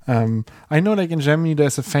 I know, like in Germany,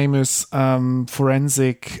 there's a famous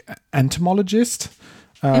forensic entomologist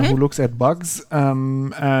who looks at bugs,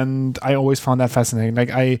 and I always found that fascinating.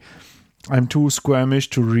 Like I'm too squirmish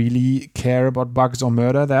to really care about bugs or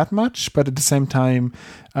murder that much. But at the same time,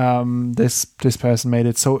 this person made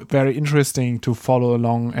it so very interesting to follow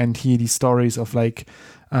along and hear these stories of like,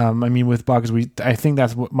 with bugs, I think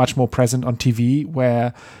that's much more present on TV,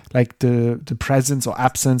 where like the presence or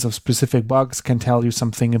absence of specific bugs can tell you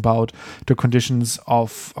something about the conditions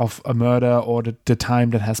of a murder or the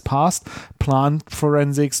time that has passed. Plant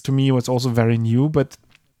forensics to me was also very new, but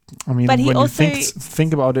when you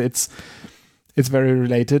think about it, it's very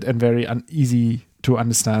related and very easy to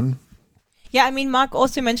understand. Yeah, Mark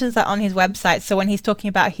also mentions that on his website. So when he's talking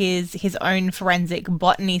about his own forensic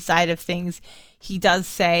botany side of things, he does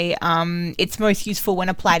say it's most useful when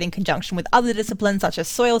applied in conjunction with other disciplines such as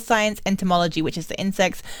soil science, entomology, which is the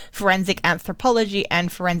insects, forensic anthropology,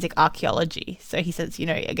 and forensic archaeology. So he says,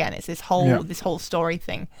 again, it's this whole story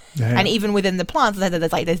thing. Yeah. And even within the plants,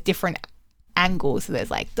 there's different angles. So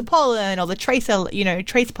there's like the pollen or the trace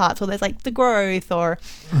parts, or there's like the growth or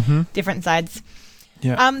different sides.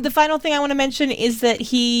 Yeah. The final thing I want to mention is that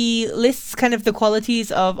he lists kind of the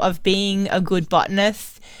qualities of being a good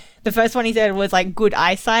botanist. The first one he said was like good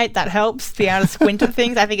eyesight. That helps, be able to squint at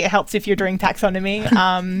things. I think it helps if you're doing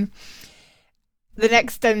taxonomy. The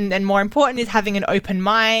next and more important is having an open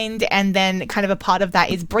mind, and then kind of a part of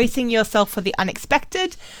that is bracing yourself for the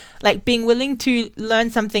unexpected, like being willing to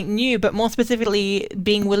learn something new, but more specifically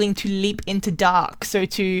being willing to leap into dark. So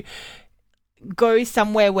to go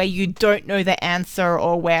somewhere where you don't know the answer,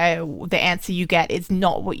 or where the answer you get is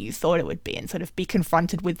not what you thought it would be, and sort of be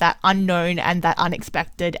confronted with that unknown and that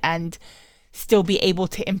unexpected and still be able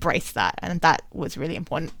to embrace that. And that was really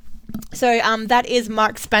important. So that is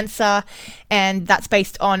Mark Spencer, and that's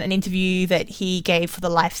based on an interview that he gave for the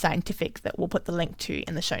Life Scientific that we'll put the link to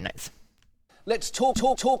in the show notes. Let's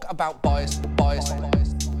talk about bias. Bias.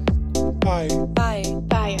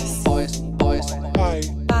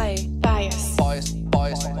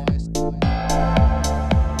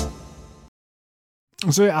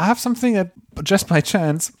 So I have something that just by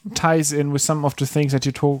chance ties in with some of the things that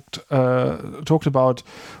you talked about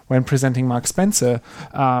when presenting Mark Spencer,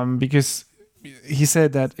 because he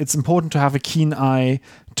said that it's important to have a keen eye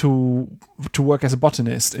to work as a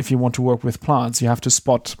botanist. If you want to work with plants, you have to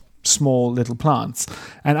spot small little plants.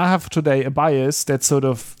 And I have today a bias that sort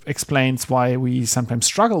of explains why we sometimes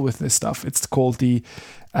struggle with this stuff. It's called the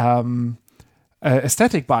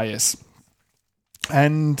aesthetic bias.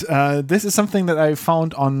 And this is something that I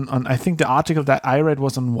found on I think the article that I read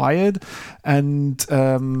was on Wired, and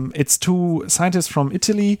it's two scientists from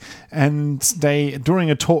Italy, and they during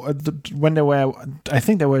a talk when they were, I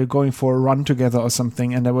think they were going for a run together or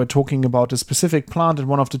something, and they were talking about a specific plant that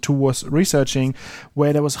one of the two was researching,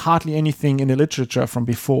 where there was hardly anything in the literature from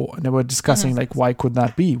before, and they were discussing like, why could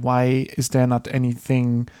that be? Why is there not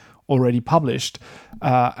anything already published?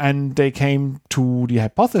 And they came to the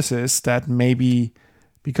hypothesis that maybe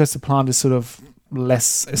because the plant is sort of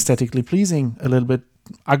less aesthetically pleasing, a little bit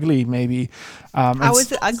ugly maybe. How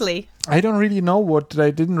is it ugly? I don't really know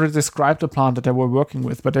they didn't really describe the plant that they were working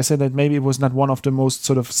with, but they said that maybe it was not one of the most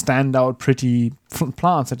sort of standout pretty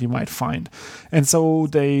plants that you might find. And so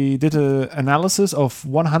they did an analysis of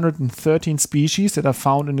 113 species that are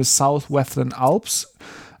found in the southwestern Alps.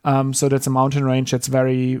 So that's a mountain range that's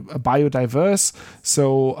very biodiverse.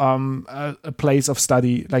 So a place of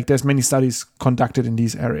study, like there's many studies conducted in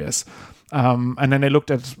these areas. And then they looked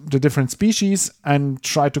at the different species and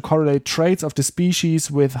tried to correlate traits of the species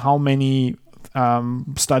with how many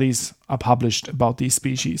studies are published about these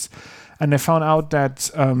species. And they found out that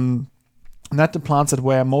not the plants that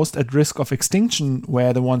were most at risk of extinction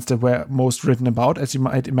were the ones that were most written about, as you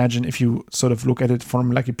might imagine if you sort of look at it from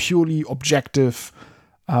like a purely objective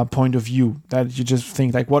point of view, that you just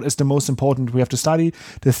think like, what is the most important? We have to study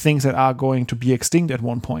the things that are going to be extinct at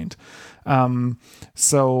one point. But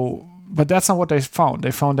that's not what they found.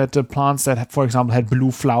 They found that the plants that, for example, had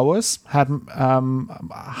blue flowers had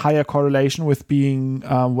higher correlation with being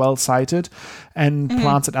well sighted, and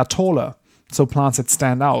plants that are taller. So plants that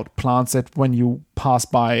stand out, plants that when you pass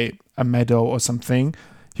by a meadow or something,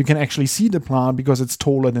 you can actually see the plant because it's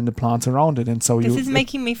taller than the plants around it. And so this is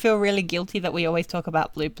making me feel really guilty that we always talk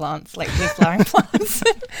about blue plants, like blue flowering plants.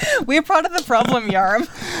 We're part of the problem, Yoram.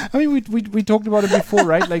 I mean, we talked about it before,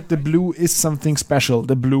 right? Like the blue is something special.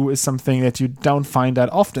 The blue is something that you don't find that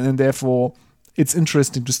often, and therefore it's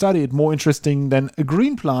interesting to study it, more interesting than a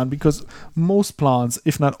green plant, because most plants,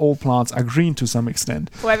 if not all plants, are green to some extent.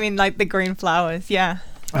 Well, I mean, like the green flowers, yeah.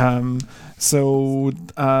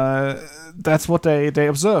 That's what they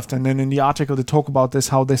observed. And then in the article they talk about this,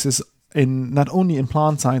 how this is not only in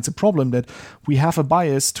plant science a problem, that we have a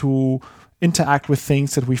bias to interact with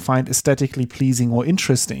things that we find aesthetically pleasing or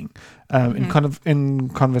interesting. In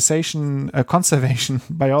conservation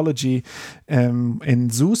biology, in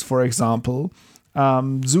zoos, for example,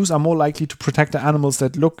 zoos are more likely to protect the animals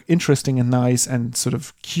that look interesting and nice and sort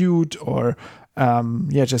of cute or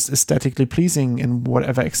just aesthetically pleasing in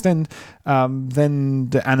whatever extent, than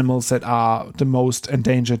the animals that are the most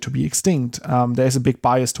endangered to be extinct. There's a big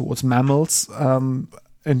bias towards mammals,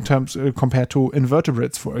 in terms compared to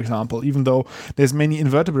invertebrates, for example, even though there's many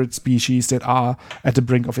invertebrate species that are at the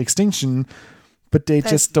brink of extinction, but they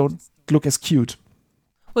just don't look as cute.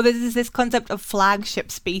 Well, there's this concept of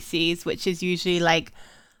flagship species, which is usually like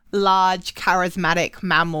large, charismatic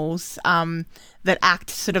mammals that act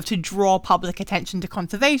sort of to draw public attention to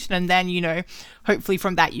conservation. And then, hopefully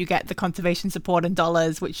from that you get the conservation support and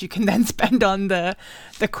dollars, which you can then spend on the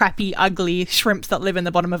crappy, ugly shrimps that live in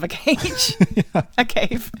the bottom of a cage. A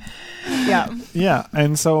cave. Yeah. Yeah.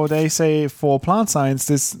 And so they say for plant science,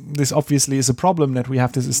 this obviously is a problem that we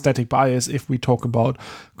have this aesthetic bias if we talk about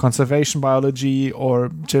conservation biology or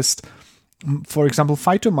just, for example,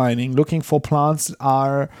 phytomining, looking for plants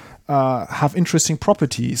have interesting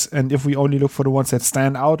properties. And if we only look for the ones that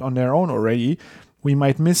stand out on their own already, we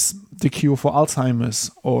might miss the cure for Alzheimer's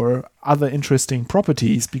or other interesting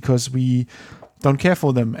properties because we don't care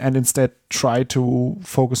for them and instead try to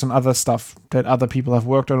focus on other stuff that other people have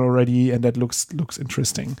worked on already and that looks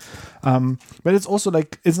interesting. But it's also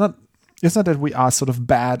like, it's not that we are sort of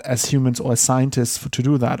bad as humans or as scientists to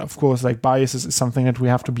do that. Of course, like biases is something that we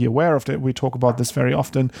have to be aware of, that we talk about this very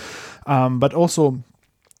often. But also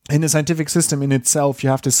in the scientific system in itself, you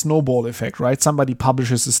have this snowball effect, right? Somebody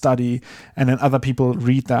publishes a study and then other people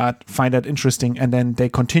read that, find that interesting, and then they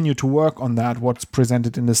continue to work on that, what's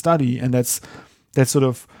presented in the study. And that's sort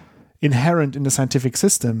of inherent in the scientific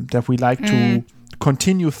system, that we like to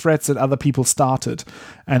continue threads that other people started.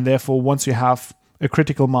 And therefore, once you have a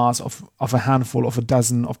critical mass of a handful of a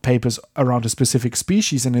dozen of papers around a specific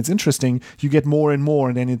species and it's interesting, you get more and more,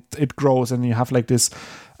 and then it grows, and you have like this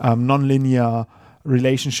non-linear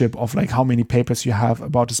relationship of like how many papers you have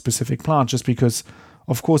about a specific plant, just because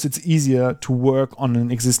of course it's easier to work on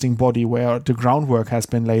an existing body where the groundwork has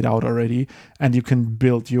been laid out already and you can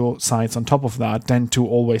build your science on top of that than to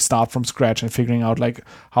always start from scratch and figuring out like,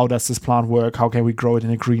 how does this plant work, how can we grow it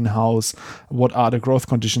in a greenhouse, what are the growth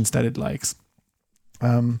conditions that it likes.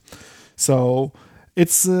 So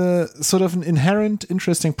it's sort of an inherent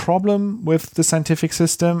interesting problem with the scientific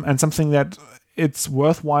system and something that it's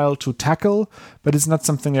worthwhile to tackle, but it's not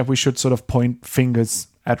something that we should sort of point fingers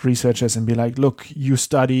at researchers and be like, look, you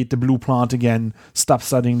studied the blue plant again, stop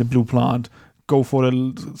studying the blue plant, go for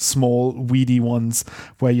the small weedy ones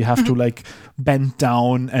where you have to like bend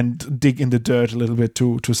down and dig in the dirt a little bit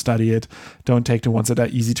to study it. Don't take the ones that are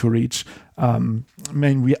easy to reach.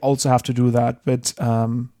 We also have to do that, but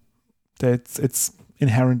it's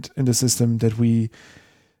inherent in the system that we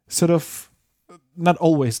sort of not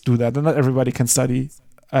always do that, and not everybody can study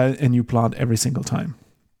a new plant every single time.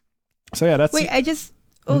 So yeah, that's... Wait, I'm just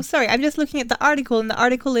looking at the article, and the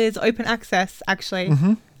article is open access, actually.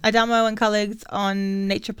 Adamo and colleagues on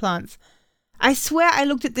Nature Plants. I swear I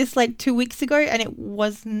looked at this like 2 weeks ago and it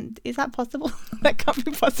wasn't... Is that possible? That can't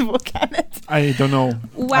be possible, can it? I don't know.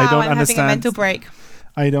 Wow, I'm having a mental break.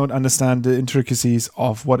 I don't understand the intricacies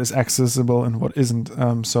of what is accessible and what isn't.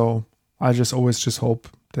 So I just always hope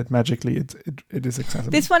that magically it is accessible.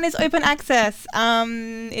 This one is open access.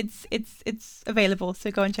 It's available, so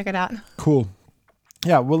go and check it out. Cool.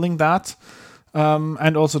 Yeah, we'll link that.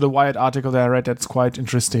 And also the Wired article that I read, that's quite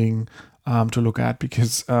interesting to look at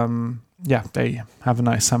because, they have a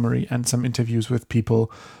nice summary and some interviews with people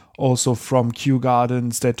also from Kew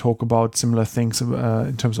Gardens that talk about similar things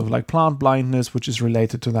in terms of like plant blindness, which is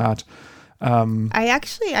related to that.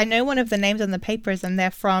 I know one of the names on the papers, and they're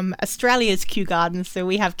from Australia's Kew Gardens. So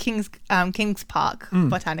we have Kings Park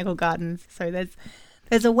Botanical Gardens. So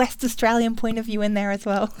there's a West Australian point of view in there as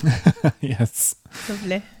well. Yes.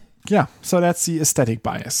 Lovely. Yeah, so that's the aesthetic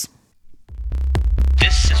bias.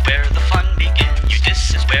 This is where the fun begins.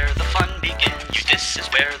 This is where the fun begins. This is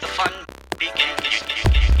where the fun begins.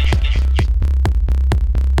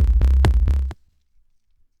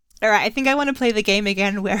 All right, I think I want to play the game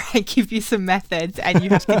again where I give you some methods and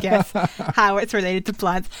you have to guess how it's related to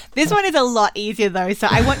plants. This one is a lot easier though, so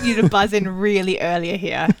I want you to buzz in really earlier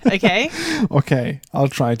here, okay? Okay, I'll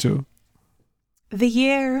try to. The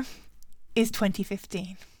year is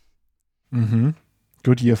 2015.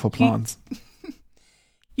 Good year for plants.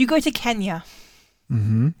 You go to Kenya,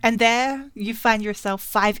 and there you find yourself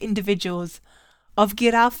 5 individuals of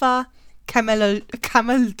Giraffa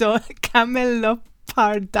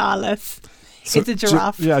camelopardalis It's a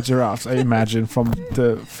giraffe. Giraffes, I imagine, from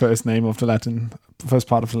the first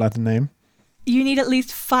part of the Latin name. You need at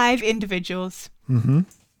least 5 individuals. Mm-hmm.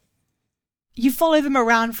 You follow them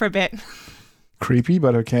around for a bit. Creepy,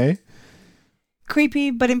 but okay.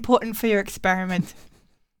 Creepy, but important for your experiment.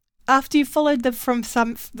 After you followed them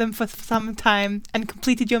for some time and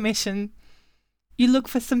completed your mission, you look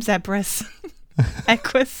for some zebras.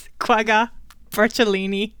 Equus, quagga,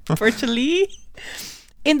 Bertolini,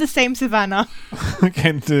 in the same savannah.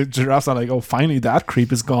 And the giraffes are like, oh, finally that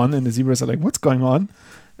creep is gone. And the zebras are like, what's going on?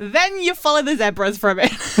 Then you follow the zebras for a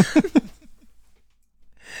bit.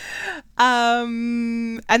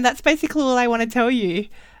 And that's basically all I want to tell you.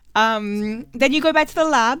 Then you go back to the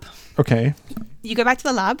lab. Okay. You go back to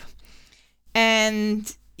the lab,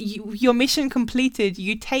 and your mission completed.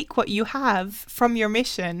 You take what you have from your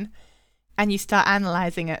mission, and you start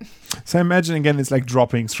analyzing it. So imagine again, it's like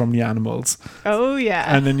droppings from the animals. Oh yeah.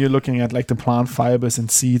 And then you're looking at like the plant fibers and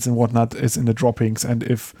seeds and whatnot is in the droppings. And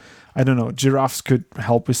if, I don't know, giraffes could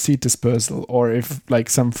help with seed dispersal, or if like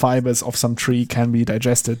some fibers of some tree can be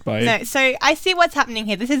digested by... No, so I see what's happening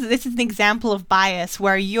here. This is an example of bias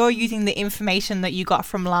where you're using the information that you got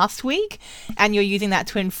from last week and you're using that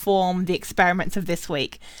to inform the experiments of this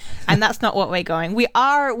week. And that's not what we're going. We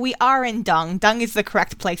are in dung. Dung is the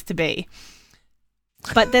correct place to be.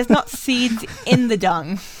 But there's not seeds in the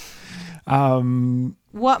dung.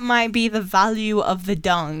 What might be the value of the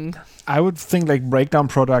dung? I would think like breakdown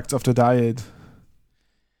products of the diet.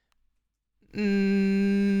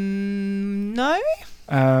 No.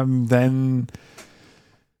 Then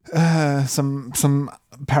some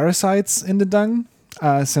parasites in the dung,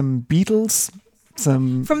 some beetles,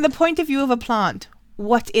 some... From the point of view of a plant,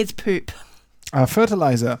 what is poop?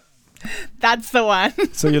 Fertilizer. That's the one.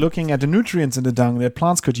 So you're looking at the nutrients in the dung that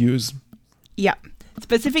plants could use. Yeah.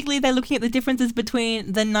 Specifically, they're looking at the differences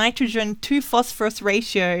between the nitrogen to phosphorus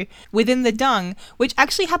ratio within the dung, which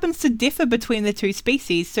actually happens to differ between the two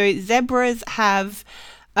species. So zebras have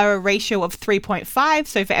a ratio of 3.5.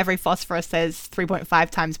 So for every phosphorus, there's 3.5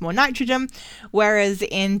 times more nitrogen. Whereas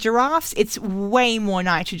in giraffes, it's way more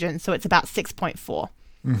nitrogen. So it's about 6.4.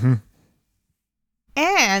 Mm-hmm.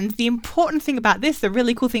 And the important thing about this, the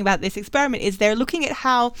really cool thing about this experiment, is they're looking at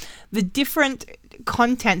how the different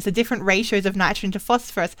contents, the different ratios of nitrogen to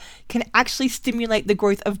phosphorus can actually stimulate the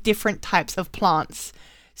growth of different types of plants.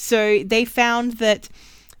 So they found that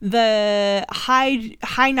the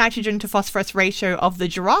high nitrogen to phosphorus ratio of the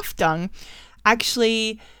giraffe dung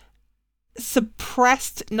actually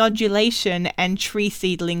suppressed nodulation and tree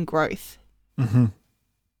seedling growth. Mm-hmm.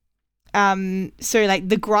 So like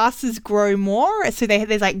the grasses grow more. So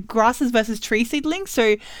there's like grasses versus tree seedlings.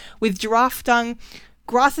 So with giraffe dung,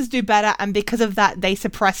 grasses do better, and because of that, they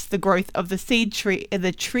suppress the growth of the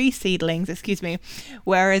tree seedlings.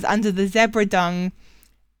 Whereas under the zebra dung,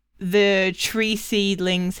 the tree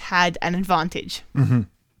seedlings had an advantage.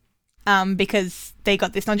 Mm-hmm. Because they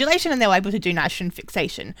got this nodulation and they were able to do nitrogen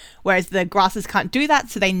fixation, whereas the grasses can't do that,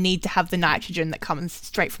 so they need to have the nitrogen that comes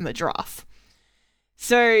straight from the giraffe.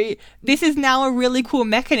 So this is now a really cool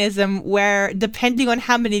mechanism where, depending on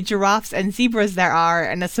how many giraffes and zebras there are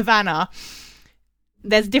in a savannah,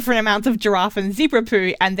 there's different amounts of giraffe and zebra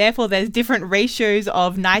poo, and therefore there's different ratios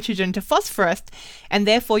of nitrogen to phosphorus, and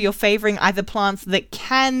therefore you're favoring either plants that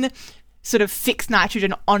can sort of fix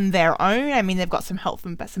nitrogen on their own. I mean, they've got some help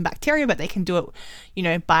from some bacteria, but they can do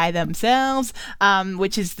it, by themselves,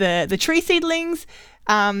 which is the tree seedlings,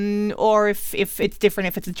 or if it's different,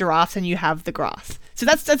 if it's a giraffe and you have the grass. So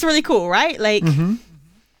that's really cool, right? Like, mm-hmm.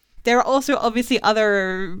 There are also obviously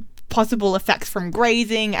other possible effects from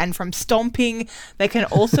grazing and from stomping that can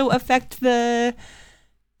also affect the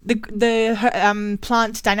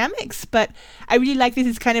plant dynamics. But I really like this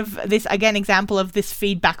is kind of this, again, example of this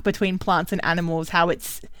feedback between plants and animals, how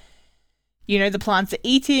it's, the plants are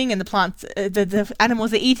eating and the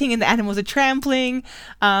animals are eating and the animals are trampling,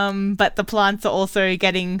 but the plants are also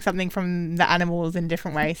getting something from the animals in a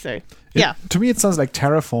different way. So yeah. To me, it sounds like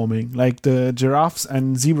terraforming. Like the giraffes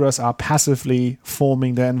and zebras are passively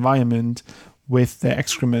forming their environment with their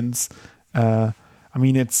excrements. I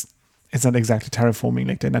mean, it's not exactly terraforming.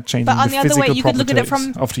 Like, they're not changing but on the the other way, physical you could look at it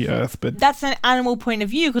properties from of the earth. But that's an animal point of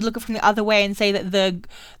view. You could look at it from the other way and say that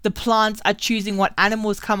the plants are choosing what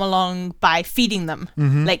animals come along by feeding them.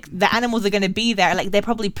 Mm-hmm. Like, the animals are going to be there. Like, they're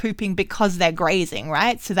probably pooping because they're grazing,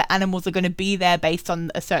 right? So the animals are going to be there based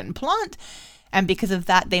on a certain plant, and because of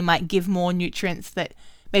that, they might give more nutrients that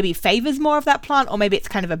maybe favors more of that plant, or maybe it's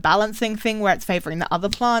kind of a balancing thing where it's favoring the other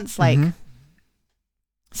plants. Like. Mm-hmm.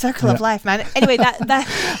 Circle of life, man. Anyway, that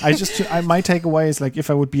my takeaway is, like, if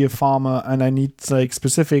I would be a farmer and I need like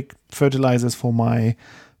specific fertilizers for my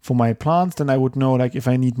for my plants, then I would know like if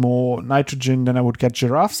I need more nitrogen, then I would get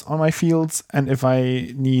giraffes on my fields, and if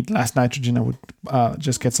I need less nitrogen, I would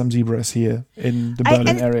just get some zebras here in the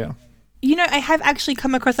Berlin area. You know, I have actually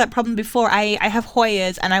come across that problem before. I have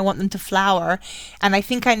Hoyas and I want them to flower, and I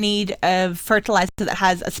think I need a fertilizer that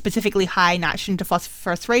has a specifically high nitrogen to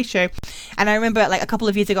phosphorus ratio. And I remember like a couple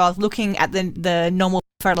of years ago, I was looking at the normal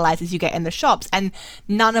fertilizers you get in the shops, and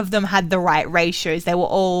none of them had the right ratios. They were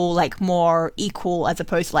all like more equal as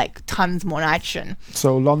opposed to like tons more nitrogen.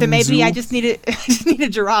 So London maybe Zoo, I just need a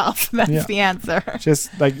giraffe. That's the answer.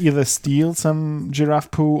 Just like either steal some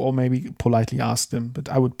giraffe poo or maybe politely ask them. But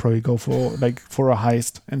I would probably go for a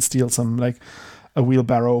heist and steal some like a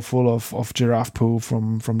wheelbarrow full of giraffe poo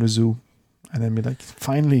from the zoo, and then be like,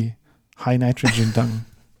 finally, high nitrogen dung.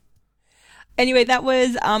 Anyway, that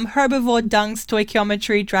was Herbivore Dung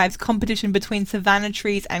Stoichiometry Drives Competition Between Savanna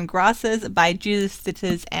Trees and Grasses by Judith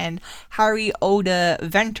Stitters and Harry Oder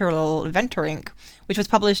Venterink, which was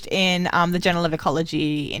published in the Journal of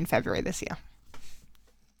Ecology in February this year.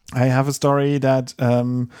 I have a story that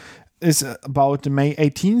is about the May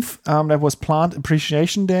 18th. That was Plant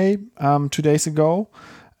Appreciation Day 2 days ago.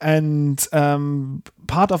 And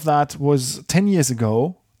part of that was 10 years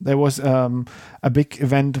ago. There was a big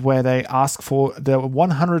event where they asked for the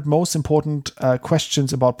 100 most important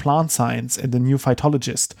questions about plant science in the New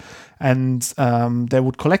Phytologist. And they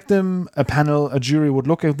would collect them, a jury would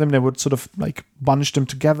look at them, they would sort of like bunch them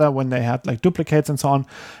together when they had like duplicates and so on.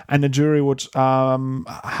 And the jury would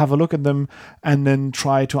have a look at them and then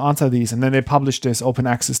try to answer these. And then they published this open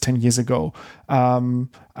access 10 years ago.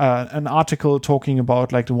 An article talking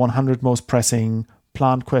about like the 100 most pressing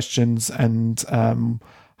plant questions and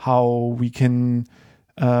how we can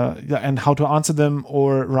and how to answer them,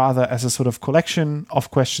 or rather as a sort of collection of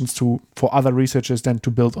questions for other researchers then to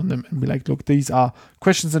build on them and be like, look, these are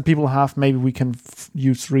questions that people have, maybe we can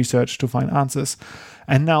use research to find answers.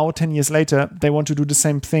 And now 10 years later they want to do the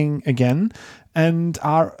same thing again and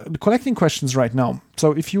are collecting questions right now.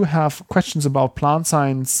 So if you have questions about plant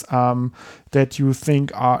science that you think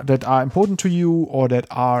are important to you, or that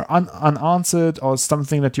are unanswered, or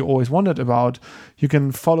something that you always wondered about, you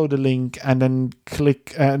can follow the link and then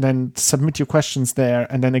click and then submit your questions there.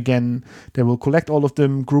 And then again, they will collect all of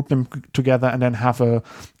them, group them together, and then have a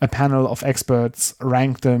panel of experts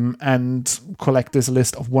rank them and collect this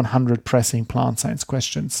list of 100 pressing plant science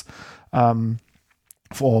questions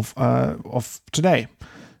of today.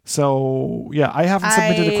 So yeah, I haven't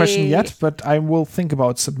submitted a question yet, but I will think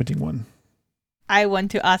about submitting one. I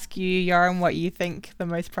want to ask you, Joran, what you think the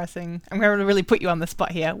most pressing... I'm going to really put you on the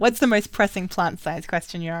spot here. What's the most pressing plant science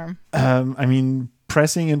question, Joran? I mean,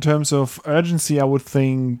 pressing in terms of urgency, I would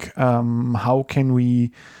think, how can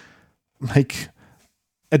we like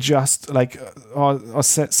adjust or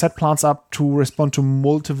set plants up to respond to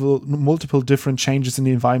multiple different changes in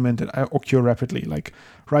the environment that occur rapidly, like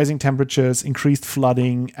rising temperatures, increased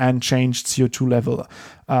flooding, and changed CO2 level.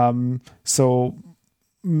 So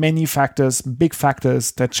many factors, big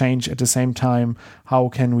factors that change at the same time. How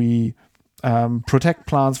can we protect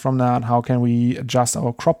plants from that? How can we adjust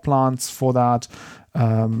our crop plants for that?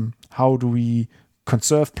 How do we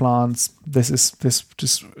conserve plants? This is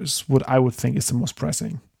what I would think is the most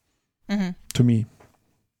pressing to me.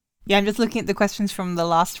 Yeah, I'm just looking at the questions from the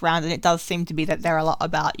last round, and it does seem to be that they're a lot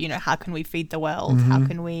about, how can we feed the world? How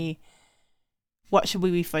can we, what should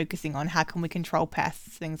we be focusing on? How can we control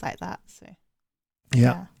pests? Things like that. So,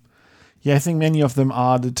 yeah, I think many of them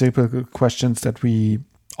are the typical questions that we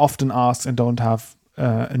often ask and don't have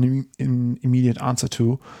an immediate answer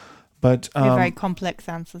to. But they're very complex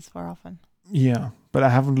answers for often. Yeah, but I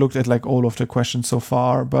haven't looked at like all of the questions so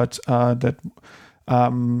far. But I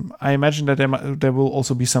imagine that there will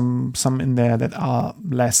also be some in there that are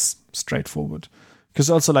less straightforward. Because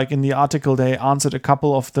also like in the article, they answered a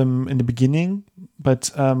couple of them in the beginning,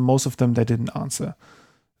 but most of them they didn't answer.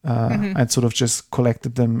 And sort of just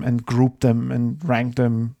collected them and grouped them and ranked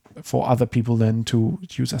them for other people then to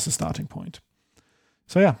use as a starting point.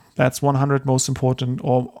 So yeah, that's 100 most important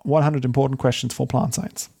or 100 important questions for plant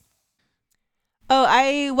science.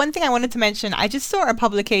 Oh, one thing I wanted to mention, I just saw a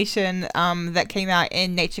publication that came out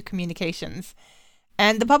in Nature Communications.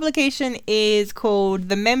 And the publication is called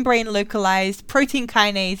The Membrane Localized Protein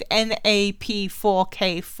Kinase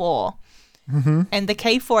NAP4K4. And the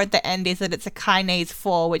K4 at the end is that it's a kinase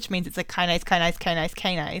 4, which means it's a kinase.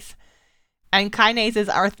 And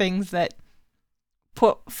kinases are things that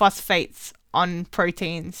put phosphates on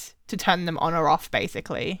proteins to turn them on or off,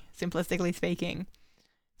 basically, simplistically speaking.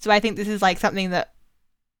 So I think this is like something that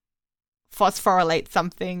phosphorylates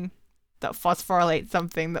something that phosphorylates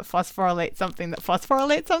something that phosphorylates something that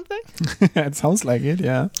phosphorylates something. It sounds like it,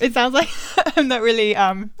 yeah. It sounds like I'm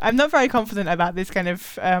not very confident about this kind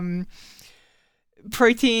of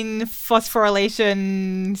protein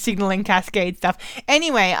phosphorylation signaling cascade stuff.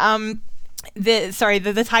 Anyway,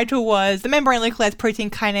 the title was The Membrane Localized Protein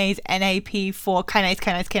Kinase NAP4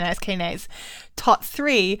 kinase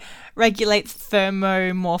TOT3 regulates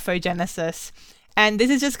thermomorphogenesis. And this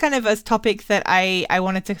is just kind of a topic that I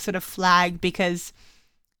wanted to sort of flag because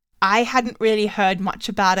I hadn't really heard much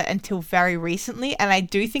about it until very recently, and I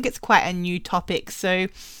do think it's quite a new topic. So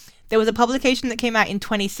there was a publication that came out in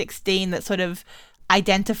 2016 that sort of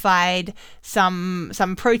identified some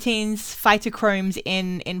proteins, phytochromes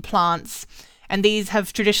in plants, and these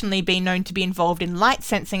have traditionally been known to be involved in light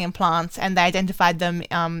sensing in plants, and they identified them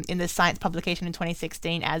in the Science publication in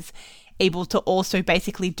 2016 as able to also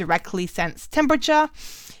basically directly sense temperature.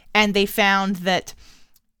 And they found that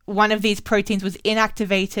one of these proteins was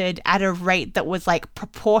inactivated at a rate that was like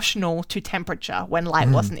proportional to temperature when light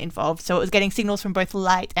wasn't involved. So it was getting signals from both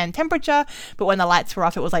light and temperature, but when the lights were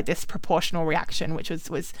off, it was like this proportional reaction, which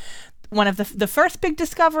was one of the first big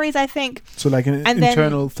discoveries, I think. So like an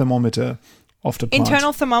internal thermometer of the plant.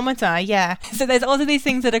 Internal thermometer, yeah. So there's also these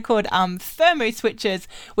things that are called thermoswitches,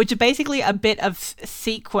 which are basically a bit of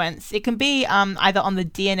sequence. It can be either on the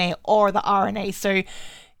DNA or the RNA. So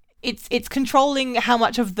it's controlling how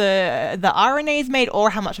much of the RNA is made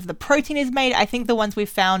or how much of the protein is made. I think the ones we've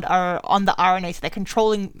found are on the RNA, so they're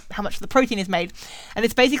controlling how much of the protein is made. And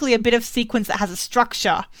it's basically a bit of sequence that has a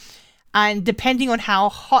structure. And depending on how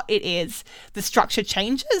hot it is, the structure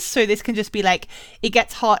changes. So this can just be like, it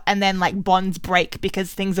gets hot and then like bonds break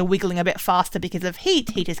because things are wiggling a bit faster because of heat.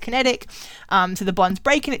 Heat is kinetic. So the bonds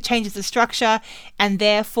break and it changes the structure. And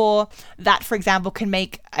therefore that, for example, can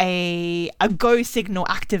make a go signal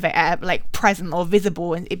activate, like present or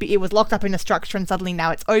visible. And it was locked up in a structure and suddenly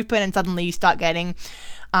now it's open and suddenly you start getting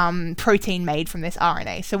protein made from this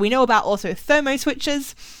RNA. So we know about also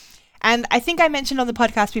thermoswitches. And I think I mentioned on the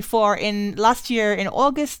podcast before, last year in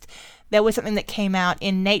August, there was something that came out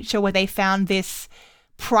in Nature where they found this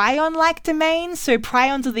prion-like domain. So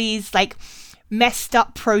prions are these like messed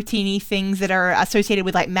up proteiny things that are associated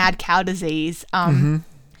with like mad cow disease.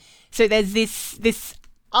 So there's this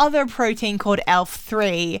other protein called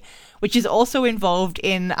ELF3, which is also involved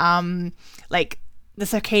in like the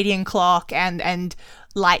circadian clock and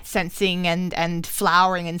light sensing and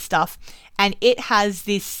flowering and stuff. And it has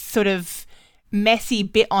this sort of messy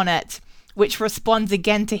bit on it, which responds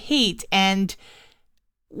again to heat. And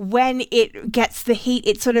when it gets the heat,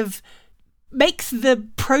 it sort of makes the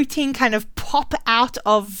protein kind of pop out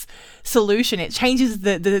of solution. It changes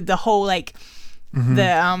the whole like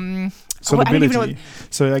the solubility.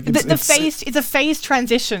 So like it's a phase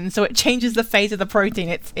transition. So it changes the phase of the protein.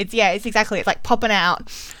 It's exactly. It's like popping out.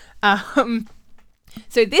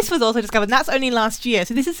 So this was also discovered, and that's only last year.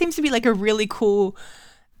 So this seems to be like a really cool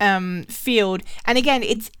field. And again,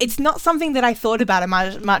 it's not something that I thought about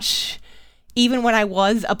much even when I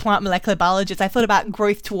was a plant molecular biologist. I thought about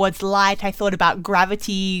growth towards light. I thought about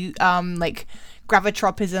gravity, like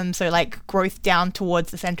gravitropism, so like growth down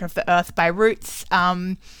towards the center of the earth by roots.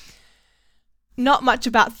 Not much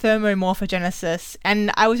about thermomorphogenesis. And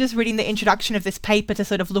I was just reading the introduction of this paper to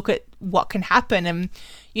sort of look at what can happen. And,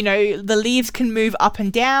 you know, the leaves can move up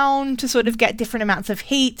and down to sort of get different amounts of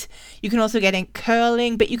heat. You can also get in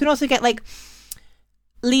curling, but you can also get like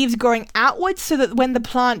leaves growing outwards so that when the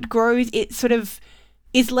plant grows, it sort of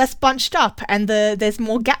is less bunched up and there's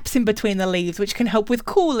more gaps in between the leaves, which can help with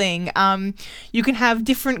cooling. You can have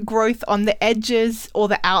different growth on the edges or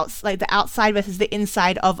the outside versus the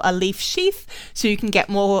inside of a leaf sheath, so you can get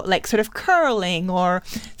more like sort of curling or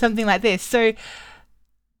something like this. So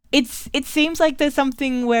it seems like there's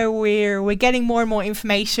something where we're getting more and more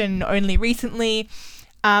information only recently.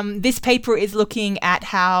 This paper is looking at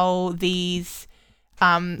how these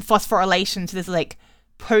phosphorylations, so there's like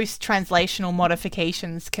post-translational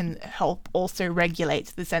modifications, can help also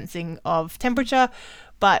regulate the sensing of temperature.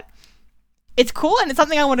 But it's cool and it's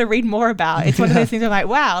something I want to read more about. It's one of those things I'm like,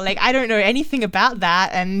 wow, like I don't know anything about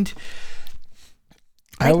that. And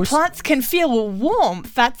like, plants can feel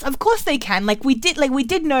warmth. That's, of course they can. Like we did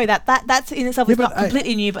know that's in itself is not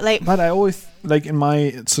completely new, but I always, like in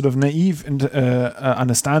my sort of naive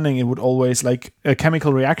understanding, it would always like a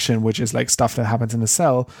chemical reaction, which is like stuff that happens in a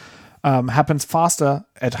cell, happens faster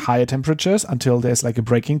at higher temperatures until there's like a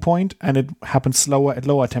breaking point, and it happens slower at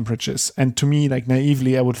lower temperatures. And to me, like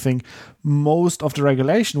naively, I would think most of the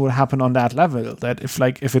regulation would happen on that level, that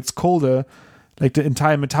if it's colder, like the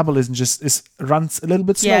entire metabolism just runs a little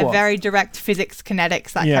bit slower. Yeah, very direct physics,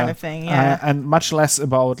 kinetics, that kind of thing. Yeah, and much less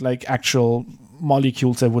about like actual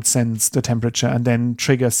molecules that would sense the temperature and then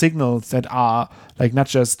trigger signals that are like not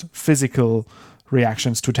just physical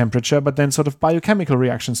reactions to temperature, but then sort of biochemical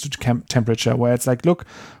reactions to temperature, where it's like, look,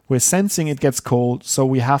 we're sensing it gets cold, so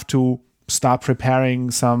we have to start preparing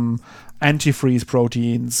some antifreeze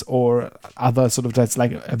proteins or other sort of, that's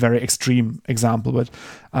like a very extreme example, but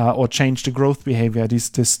or change the growth behavior,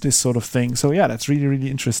 this sort of thing. So yeah, that's really, really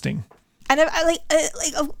interesting. And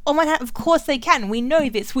on one hand, of course they can. We know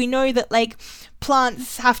this. We know that like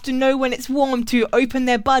plants have to know when it's warm to open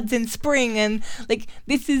their buds in spring, and like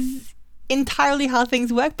this is entirely how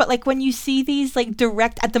things work. But like when you see these like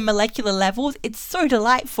direct at the molecular levels, it's so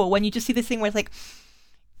delightful when you just see this thing where it's like,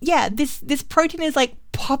 yeah, this protein is like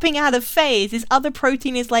popping out of phase. This other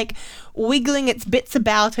protein is like wiggling its bits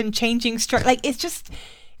about and changing structure. Like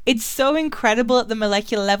it's so incredible at the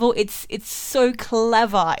molecular level. It's so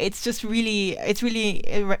clever. It's really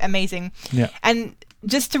amazing. Yeah. And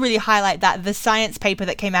just to really highlight that, the science paper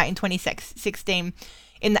that came out in 2016,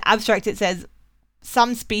 in the abstract it says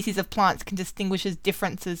some species of plants can distinguish as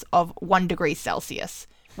differences of 1 degree Celsius,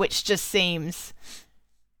 which just seems...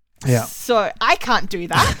 Yeah. So I can't do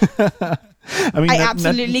that. I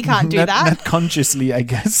absolutely can't do that. Not consciously, I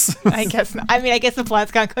guess. I guess not. I mean, I guess the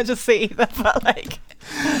plants can't consciously either, but like...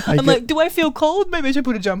 I'm like, do I feel cold? Maybe I should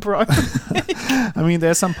put a jumper on. I mean,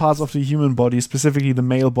 there's some parts of the human body, specifically the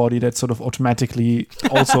male body, that sort of automatically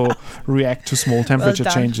also react to small temperature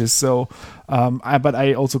changes. So, but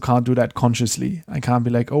I also can't do that consciously. I can't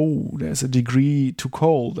be like, oh, there's a degree too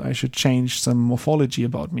cold, I should change some morphology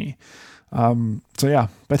about me. So yeah,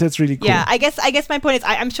 but it's really cool. Yeah, I guess my point is,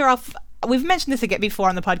 I'm sure we've mentioned this again before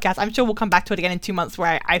on the podcast. I'm sure we'll come back to it again in 2 months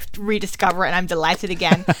where I rediscover it and I'm delighted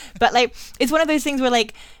again. But like, it's one of those things where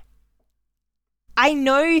like, I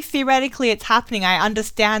know theoretically it's happening. I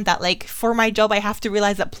understand that like for my job, I have to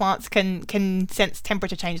realize that plants can sense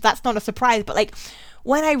temperature change. That's not a surprise. But like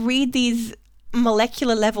when I read these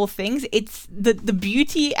molecular level things, it's the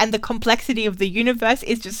beauty and the complexity of the universe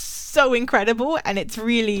is just so incredible. And it's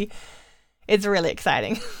really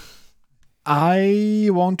exciting. I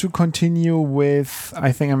want to continue with,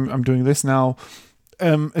 I think I'm doing this now,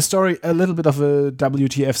 a story, a little bit of a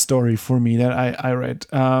WTF story for me that I read.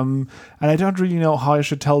 And I don't really know how I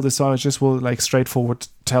should tell this, so I just will like straightforward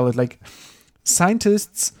tell it. Like,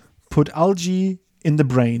 scientists put algae in the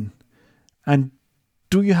brain. And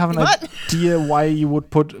do you have an idea why you would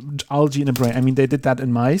put algae in the brain? I mean, they did that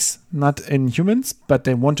in mice, not in humans, but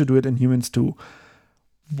they want to do it in humans too.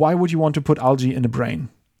 Why would you want to put algae in the brain?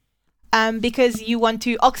 Because you want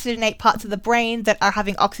to oxygenate parts of the brain that are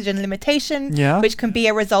having oxygen limitation, which can be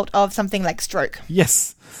a result of something like stroke.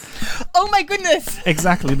 Yes. Oh my goodness.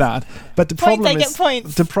 Exactly that. But the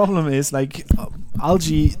problem is like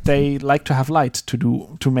algae, they like to have light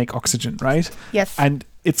to make oxygen, right? Yes. And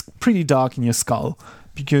it's pretty dark in your skull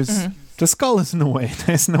because the skull is in a way.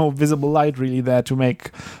 There's no visible light really there to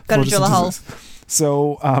make photosynthesis. Gotta drill a hole.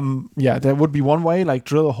 So, there would be one way, like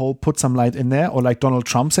drill a hole, put some light in there, or like Donald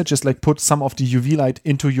Trump said, just like put some of the UV light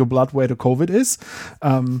into your blood where the COVID is.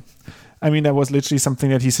 I mean, that was literally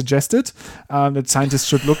something that he suggested, that scientists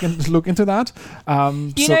should look into that.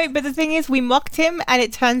 But the thing is, we mocked him, and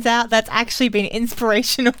it turns out that's actually been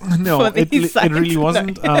inspirational for these it really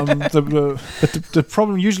wasn't. The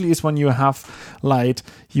problem usually is when you have light,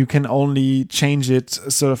 you can only change it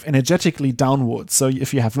sort of energetically downwards. So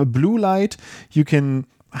if you have a blue light, you can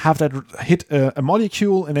have that hit a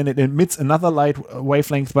molecule and then it emits another light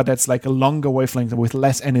wavelength, but that's like a longer wavelength with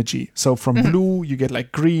less energy. So from blue you get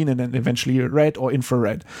like green and then eventually red or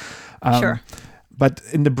infrared. Sure. But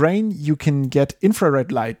in the brain you can get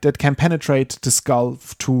infrared light that can penetrate the skull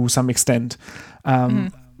to some extent.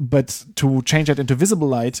 But to change that into visible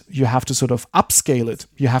light, you have to sort of upscale it.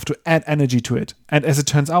 You have to add energy to it. And as it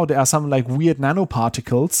turns out, there are some like weird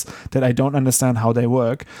nanoparticles that I don't understand how they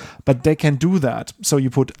work, but they can do that. So you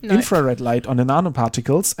put infrared light on the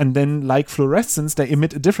nanoparticles, and then like fluorescence, they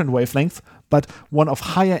emit a different wavelength, but one of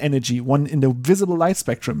higher energy, one in the visible light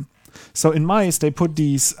spectrum. So in mice, they put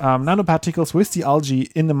these nanoparticles with the algae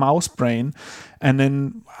in the mouse brain and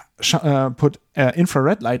then put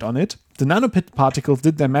infrared light on it. The nanoparticles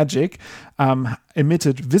did their magic,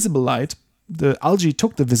 emitted visible light. The algae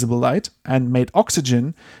took the visible light and made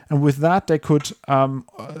oxygen. And with that, they could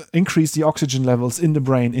increase the oxygen levels in the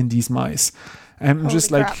brain in these mice. And I'm just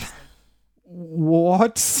crap. Like,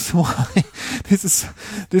 what? Why? This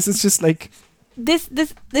is just like... This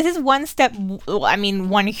is one step, I mean,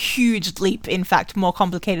 one huge leap, in fact, more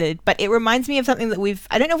complicated, but it reminds me of something that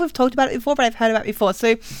I don't know if we've talked about it before, but I've heard about it before.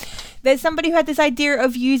 So There's somebody who had this idea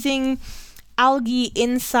of using algae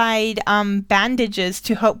inside bandages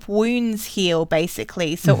to help wounds heal,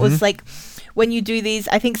 basically. So it was like when you do these,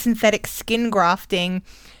 I think, synthetic skin grafting,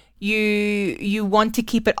 you want to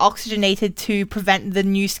keep it oxygenated to prevent the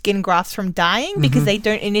new skin grafts from dying because they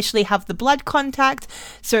don't initially have the blood contact,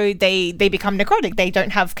 so they become necrotic. They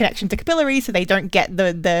don't have connection to capillaries, so they don't get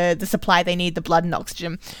the supply they need, the blood and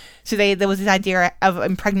oxygen. So there was this idea of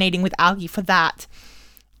impregnating with algae for that.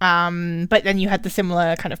 But then you had the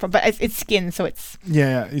similar kind of problem. But it's skin, so it's...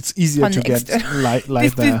 Yeah, it's easier to get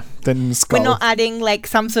light there than the skull. We're not adding like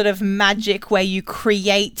some sort of magic where you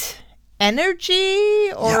create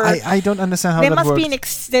energy, or I don't understand how there that must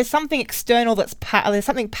works. be there's something external there's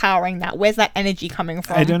something powering that. Where's that energy coming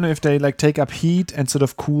from? I don't know if they like take up heat and sort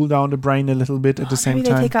of cool down the brain a little bit at the same maybe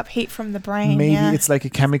time. they take up heat from the brain. Maybe yeah. it's like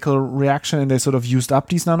a chemical reaction and they sort of used up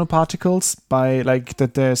these nanoparticles by like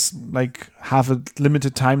that there's like have a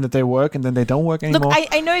limited time that they work and then they don't work anymore. Look,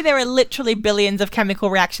 I know there are literally billions of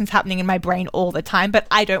chemical reactions happening in my brain all the time, but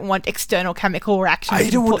I don't want external chemical reactions. I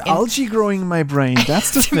don't want algae growing in my brain.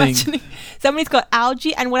 That's the thing. Somebody's got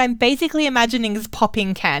algae, and what I'm basically imagining is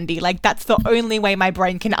popping candy. Like, that's the only way my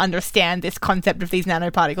brain can understand this concept of these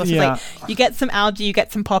nanoparticles. Yeah. It's like, you get some algae, you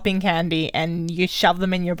get some popping candy, and you shove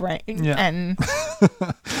them in your brain. Yeah. And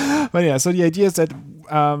But yeah, so the idea is that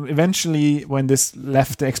eventually when this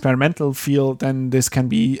left the experimental field, then this can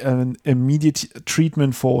be an immediate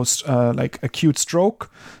treatment for like acute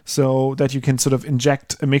stroke, so that you can sort of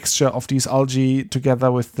inject a mixture of these algae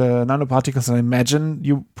together with the nanoparticles, and imagine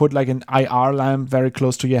you put like an IR lamp very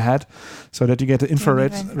close to your head so that you get the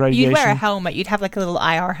infrared radiation. You'd wear a helmet. You'd have like a little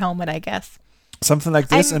IR helmet, I guess. Something like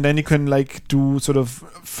this, and then you can like do sort of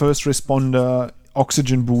first responder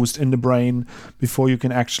oxygen boost in the brain before you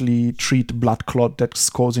can actually treat the blood clot that's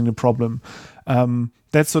causing the problem.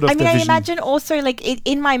 That's sort of the vision. I imagine also, like,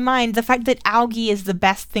 in my mind, the fact that algae is the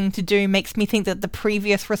best thing to do makes me think that the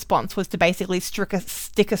previous response was to basically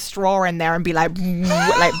stick a straw in there and be like,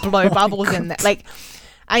 like blow bubbles in there. Like,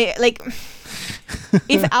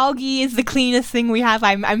 if algae is the cleanest thing we have,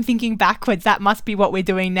 I'm thinking backwards. That must be what we're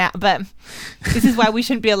doing now. But this is why we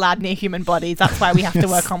shouldn't be allowed near human bodies. That's why we have to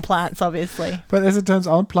work on plants, obviously. But as it turns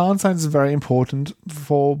out, plant science is very important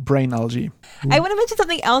for brain algae. I want to mention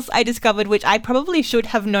something else I discovered, which I probably should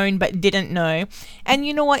have known but didn't know. And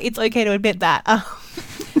you know what? It's okay to admit that.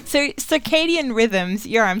 So circadian rhythms.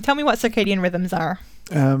 Yoram, tell me what circadian rhythms are.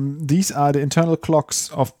 These are the internal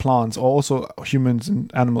clocks of plants, or also humans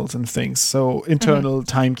and animals and things. So internal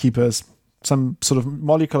timekeepers, some sort of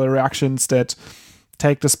molecular reactions that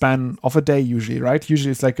take the span of a day usually, right?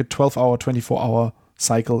 Usually it's like a 12-hour, 24-hour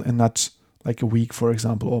cycle and not like a week, for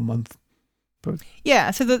example, or a month. But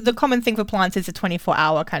yeah, so the common thing for plants is a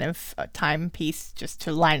 24-hour kind of timepiece just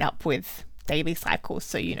to line up with daily cycles.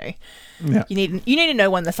 So, you know, you need to know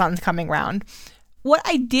when the sun's coming round. What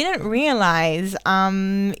I didn't realize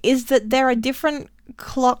is that there are different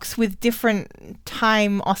clocks with different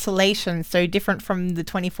time oscillations, so different from the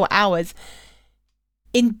 24 hours,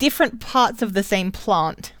 in different parts of the same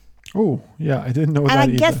plant. Oh, yeah, I didn't know that And I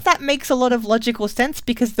guess either. that makes a lot of logical sense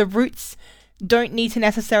because the roots don't need to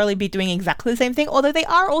necessarily be doing exactly the same thing, although they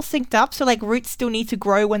are all synced up. So like roots still need to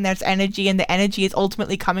grow when there's energy, and the energy is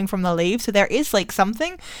ultimately coming from the leaves. So there is like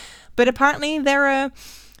something, but apparently there are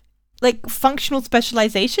like functional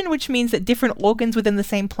specialization, which means that different organs within the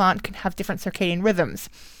same plant can have different circadian rhythms.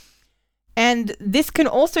 And this can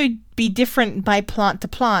also be different by plant to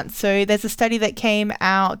plant. So there's a study that came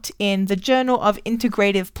out in the Journal of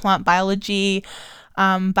Integrative Plant Biology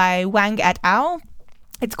by Wang et al.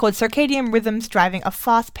 It's called Circadian Rhythms Driving a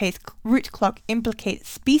Fast-Paced Root Clock Implicate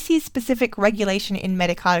Species-Specific Regulation in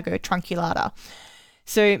Medicago trunculata.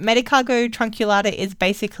 So Medicago trunculata is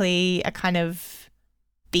basically a kind of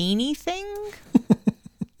beanie thing?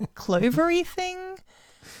 Clovery thing?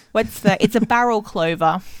 It's a barrel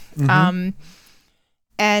clover.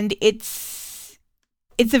 And it's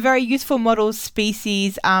a very useful model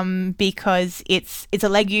species because it's a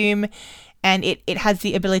legume, and it has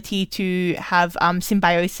the ability to have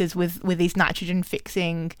symbiosis with these nitrogen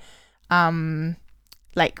fixing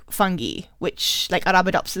like fungi, which like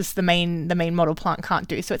Arabidopsis, the main model plant, can't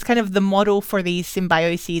do. So it's kind of the model for these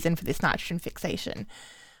symbioses and for this nitrogen fixation.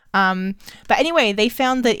 But anyway, they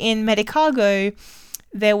found that in Medicago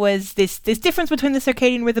there was this difference between the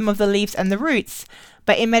circadian rhythm of the leaves and the roots.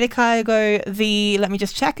 But in Medicago, let me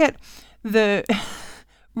just check it, the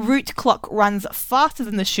root clock runs faster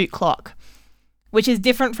than the shoot clock, which is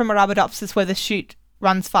different from Arabidopsis, where the shoot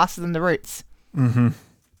runs faster than the roots.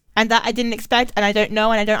 And that I didn't expect, and I don't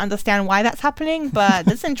know, and I don't understand why that's happening, but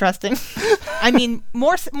that's interesting. I mean,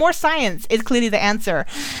 more science is clearly the answer.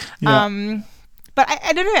 Yeah. But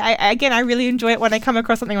I don't know. I really enjoy it when I come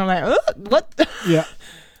across something where I'm like, oh, what? Yeah.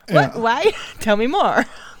 What? Why? Tell me more.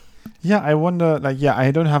 Yeah, I wonder,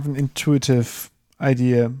 I don't have an intuitive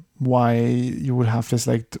idea why you would have this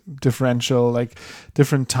differential,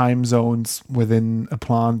 different time zones within a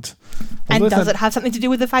plant. And does it have something to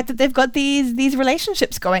do with the fact that they've got these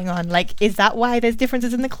relationships going on? Is that why there's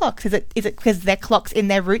differences in the clocks? Is it because their clocks in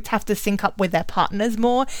their roots have to sync up with their partners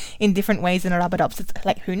more in different ways than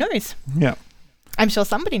Arabidopsis? Who knows? Yeah. I'm sure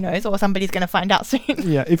somebody knows, or somebody's going to find out soon.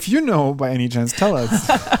 Yeah, if you know by any chance, tell us.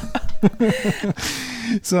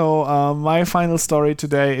 So my final story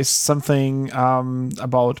today is something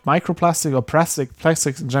about microplastic or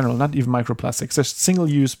plastics in general, not even microplastics, just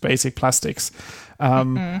single-use basic plastics.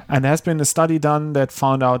 And there has been a study done that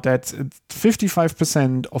found out that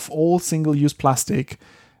 55% of all single-use plastic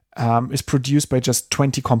is produced by just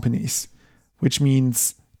 20 companies, which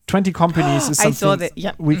means 20 companies is something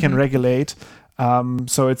we can regulate.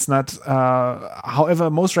 So it's not, however,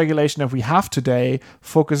 most regulation that we have today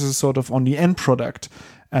focuses sort of on the end product.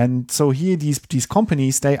 And so here, these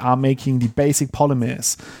companies, they are making the basic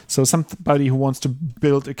polymers. So somebody who wants to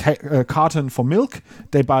build a carton for milk,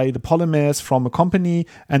 they buy the polymers from a company,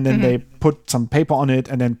 and then they put some paper on it,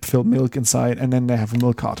 and then fill milk inside, and then they have a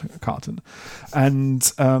milk carton. And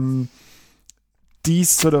these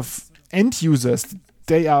sort of end users,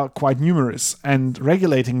 they are quite numerous, and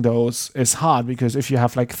regulating those is hard because if you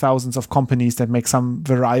have thousands of companies that make some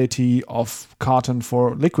variety of carton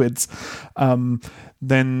for liquids,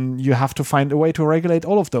 then you have to find a way to regulate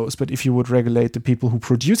all of those. But if you would regulate the people who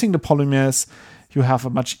producing the polymers, you have a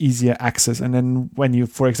much easier access. And then when you,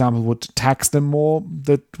 for example, would tax them more,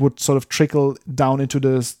 that would sort of trickle down into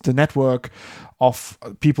the network of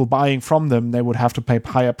people buying from them. They would have to pay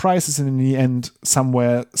higher prices, and in the end,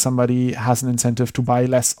 somewhere somebody has an incentive to buy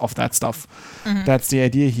less of that stuff. That's the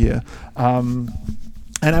idea here. And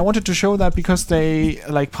I wanted to show that because they,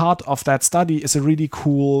 part of that study is a really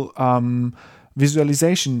cool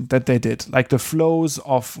visualization that they did, the flows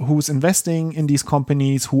of who's investing in these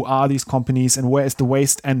companies, who are these companies, and where is the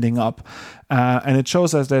waste ending up. And it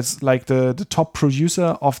shows us that the top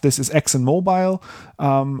producer of this is ExxonMobil,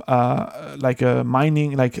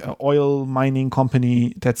 a oil mining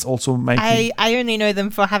company that's also making. I only know them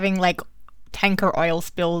for having tanker oil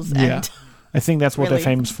spills. Yeah, and I think that's what really, they're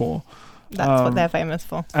famous for. That's what they're famous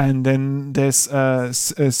for. And then there's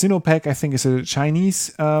Sinopec, I think, is a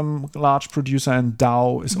Chinese large producer, and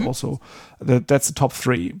Dow is also, that's the top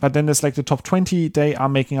 3. But then there's the top 20, they are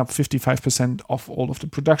making up 55% of all of the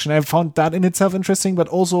production. I found that in itself interesting, but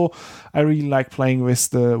also I really like playing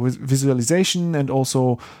with visualization, and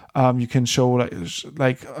also you can show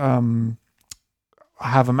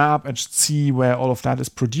have a map and see where all of that is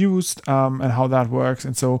produced and how that works.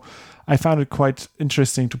 And so I found it quite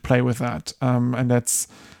interesting to play with that. And that's,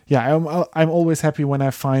 I'm always happy when I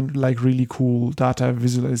find really cool data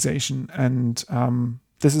visualization. And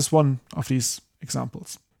this is one of these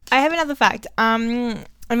examples. I have another fact.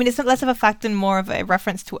 It's not less of a fact and more of a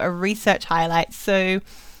reference to a research highlight. So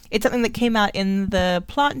it's something that came out in the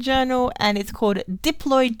Plant Journal, and it's called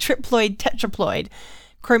Diploid, Triploid, Tetraploid,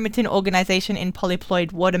 Chromatin Organization in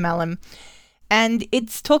Polyploid Watermelon. And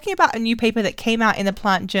it's talking about a new paper that came out in the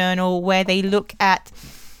Plant Journal where they look at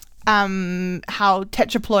how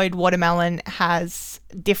tetraploid watermelon has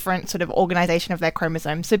different sort of organization of their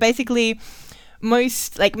chromosomes. So basically,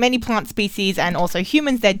 many plant species and also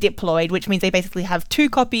humans, they're diploid, which means they basically have 2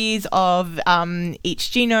 copies of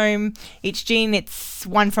each genome. Each gene, it's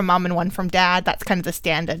one from mum and one from dad. That's kind of the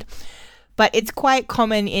standard. But it's quite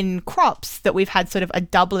common in crops that we've had sort of a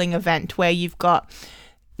doubling event where you've got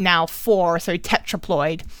now 4, so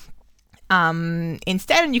tetraploid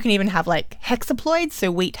instead. And you can even have hexaploid, so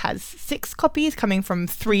wheat has 6 copies coming from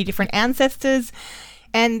 3 different ancestors.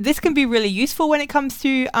 And this can be really useful when it comes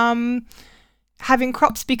to having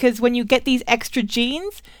crops, because when you get these extra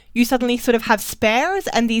genes, you suddenly sort of have spares,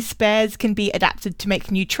 and these spares can be adapted to make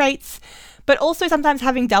new traits. But also sometimes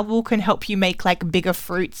having double can help you make bigger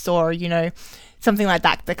fruits or, something like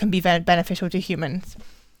that can be beneficial to humans.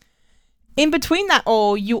 In between that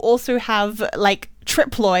all, you also have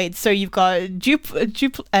triploid. So you've got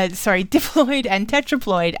diploid and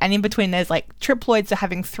tetraploid. And in between there's triploid, so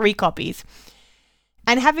having 3 copies.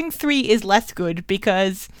 And having 3 is less good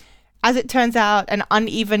because As it turns out, an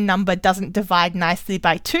uneven number doesn't divide nicely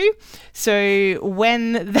by 2. So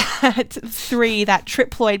when that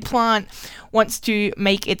triploid plant wants to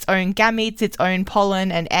make its own gametes, its own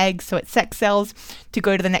pollen and eggs, so its sex cells, to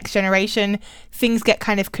go to the next generation, things get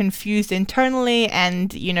kind of confused internally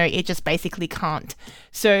and, it just basically can't.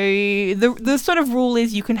 So the sort of rule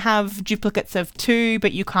is you can have duplicates of 2,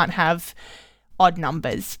 but you can't have odd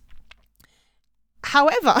numbers.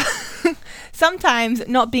 However, sometimes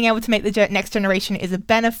not being able to make the next generation is a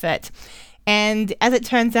benefit. And as it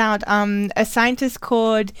turns out, a scientist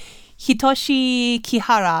called Hitoshi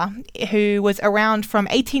Kihara, who was around from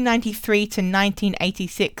 1893 to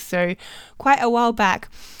 1986, so quite a while back,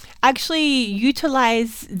 actually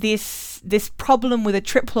utilized this problem with a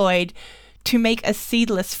triploid to make a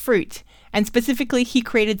seedless fruit. And specifically, he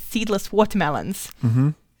created seedless watermelons. Mm-hmm.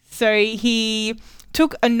 So he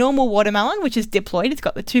took a normal watermelon, which is diploid, it's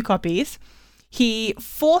got the 2 copies. He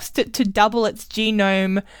forced it to double its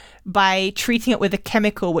genome by treating it with a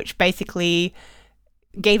chemical, which basically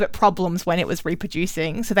gave it problems when it was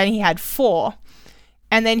reproducing. So then he had 4.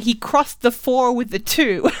 And then he crossed the 4 with the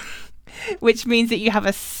 2, which means that you have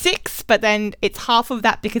a 6, but then it's half of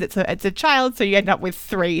that because it's a child, so you end up with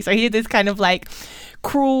 3. So he did this kind of like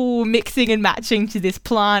cruel mixing and matching to this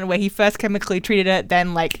plant where he first chemically treated it,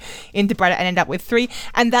 then like interbred it and ended up with 3.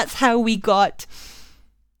 And that's how we got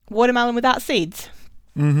watermelon without seeds.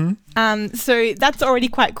 Mm-hmm. So that's already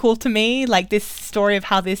quite cool to me, like this story of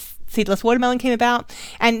how this seedless watermelon came about.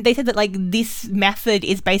 And they said that like this method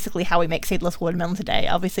is basically how we make seedless watermelon today.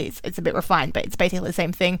 Obviously it's a bit refined, but it's basically the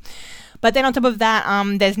same thing. But then on top of that,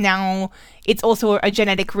 it's also a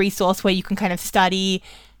genetic resource where you can kind of study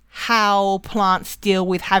how plants deal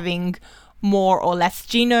with having more or less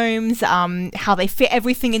genomes, how they fit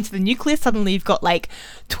everything into the nucleus. Suddenly you've got like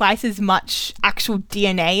twice as much actual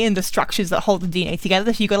DNA in the structures that hold the DNA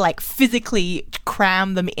together. So you've got to like physically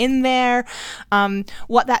cram them in there.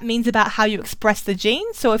 What that means about how you express the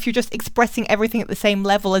gene. So if you're just expressing everything at the same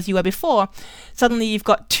level as you were before, suddenly you've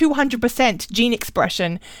got 200% gene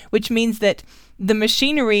expression, which means that the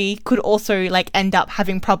machinery could also like end up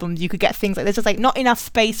having problems. You could get things like there's just like not enough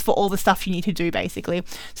space for all the stuff you need to do, basically.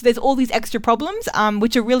 So there's all these extra problems,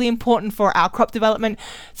 which are really important for our crop development.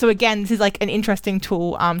 So again, this is like an interesting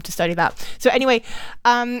tool to study that. So anyway,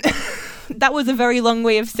 that was a very long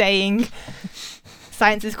way of saying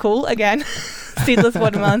science is cool. Again, seedless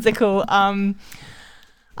watermelons are cool.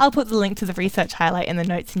 I'll put the link to the research highlight in the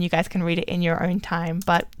notes and you guys can read it in your own time.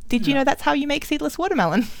 But did you know that's how you make seedless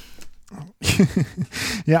watermelon?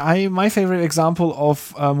 Yeah, my favorite example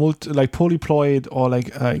of polyploid or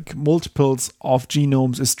like multiples of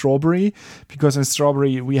genomes is strawberry, because in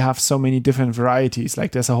strawberry we have so many different varieties.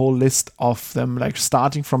 Like there's a whole list of them, like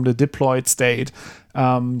starting from the diploid state.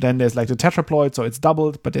 Then there's like the tetraploid, so it's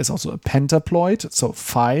doubled, but there's also a pentaploid, so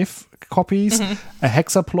 5 copies, a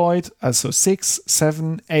hexaploid, so 6,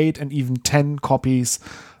 7, 8, and even 10 copies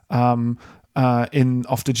of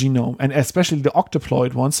the genome. And especially the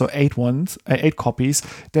octaploid ones, so 8 copies,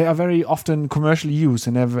 they are very often commercially used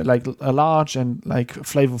and have like a large and like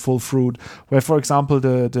flavorful fruit, where for example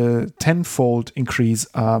the 10-fold increase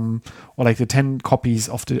or like the 10 copies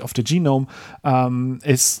of the genome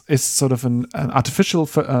is sort of an artificial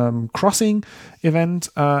crossing event,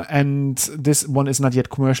 and this one is not yet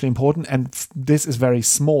commercially important, and this is very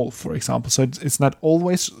small, for example. So it's not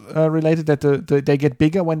always related that they get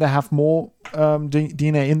bigger when they have more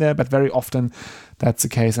DNA in there, but very often that's the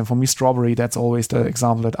case. And for me, strawberry, that's always the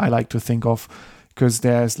example that I like to think of, because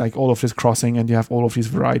there's like all of this crossing and you have all of these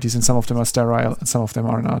varieties, and some of them are sterile and some of them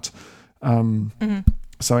are not.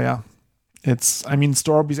 So yeah,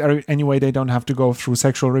 strawberries anyway, they don't have to go through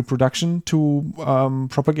sexual reproduction to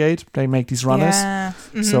propagate. They make these runners. Yeah.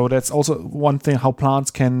 Mm-hmm. So that's also one thing, how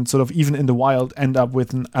plants can sort of, even in the wild, end up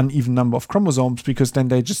with an uneven number of chromosomes, because then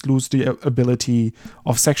they just lose the ability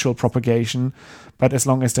of sexual propagation. But as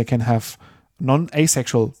long as they can have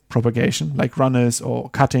non-asexual propagation, like runners or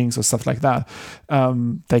cuttings or stuff like that,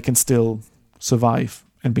 they can still survive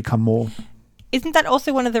and become more. Isn't that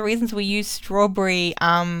also one of the reasons we use strawberry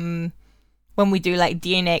when we do like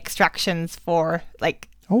DNA extractions for like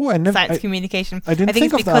science communication? I didn't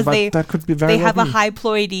think of that, but that could be very They have a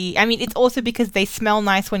high-ploidy. I mean, it's also because they smell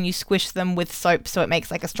nice when you squish them with soap, so it makes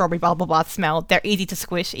like a strawberry bubble bath smell. They're easy to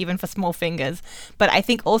squish, even for small fingers. But I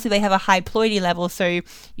think also they have a high-ploidy level, so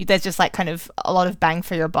there's just like kind of a lot of bang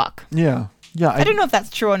for your buck. Yeah. I don't know if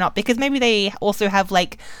that's true or not, because maybe they also have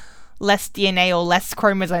like less DNA or less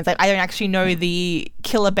chromosomes. Like, I don't actually know the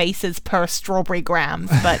kilobases per strawberry grams,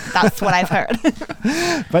 but that's what I've heard.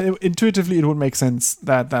 But intuitively, it would make sense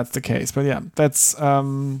that that's the case. But yeah, that's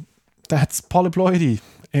polyploidy.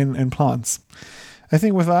 in plants. I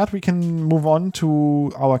think with that, we can move on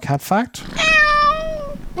to our cat fact.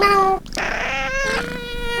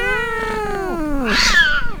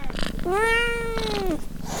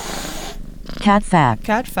 Cat fact.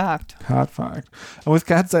 Cat fact. Cat fact. And with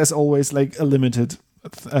cats, there's always like a limited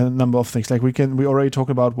number of things. Like we already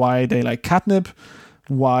talked about why they like catnip,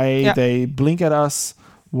 why they blink at us,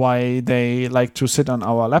 why they like to sit on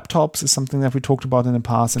our laptops is something that we talked about in the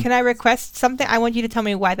past. And Can I request something? I want you to tell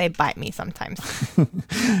me why they bite me sometimes.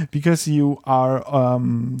 because you are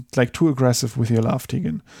like too aggressive with your love,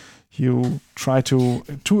 Tegan. You try to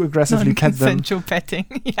too aggressively pet them. Non-consensual petting.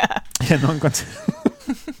 Yeah. Yeah, non-consensual.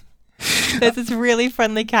 There's this really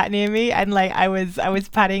friendly cat near me, and like I was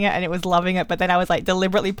patting it and it was loving it, but then I was like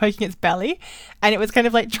deliberately poking its belly, and it was kind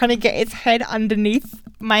of like trying to get its head underneath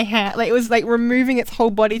my hand. Like it was like removing its whole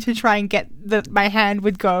body to try and get my hand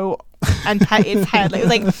would go and pat its head.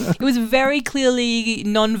 Like, it was very clearly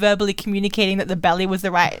non-verbally communicating that the belly was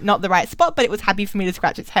not the right spot, but it was happy for me to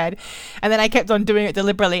scratch its head. And then I kept on doing it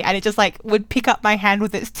deliberately, and it just like would pick up my hand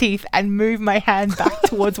with its teeth and move my hand back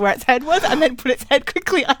towards where its head was, and then put its head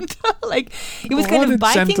quickly under. Like it was kind of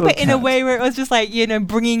biting, but in a way where it was just like, you know,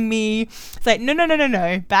 bringing me. It's like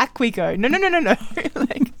no, back we go. No.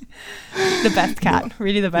 Like the best cat,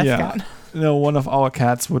 really the best cat. You know, one of our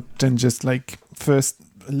cats would then just like first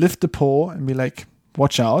lift the paw and be like,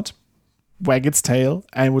 watch out, wag its tail,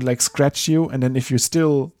 and would like scratch you, and then if you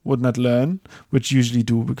still would not learn, which you usually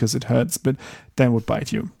do because it hurts, but then would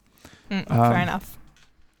bite you. Fair enough.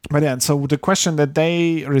 But yeah, so the question that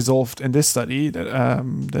they resolved in this study that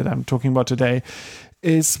I'm talking about today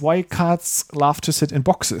is why cats love to sit in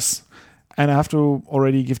boxes. And I have to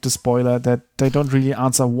already give the spoiler that they don't really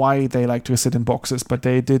answer why they like to sit in boxes, but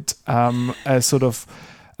they did a sort of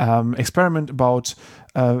experiment about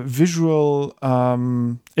visual,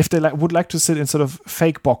 if they would like to sit in sort of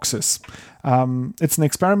fake boxes. It's an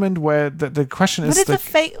experiment where the question is... what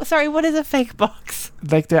is a fake box?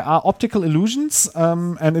 Like there are optical illusions,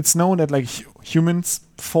 and it's known that like humans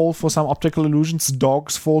fall for some optical illusions,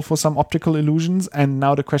 dogs fall for some optical illusions, and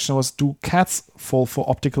now the question was, do cats fall for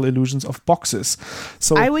optical illusions of boxes?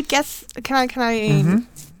 So I would guess, can I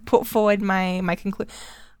put forward my conclusion?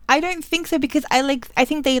 I don't think so, because I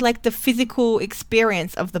think they like the physical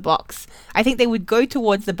experience of the box. I think they would go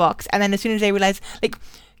towards the box, and then as soon as they realize, like,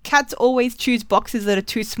 cats always choose boxes that are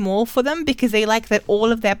too small for them because they like that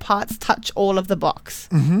all of their parts touch all of the box.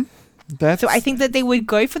 Mm-hmm. So I think that they would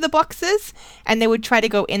go for the boxes, and they would try to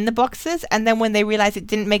go in the boxes, and then when they realize it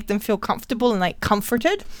didn't make them feel comfortable and like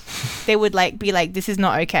comforted, they would like be like, this is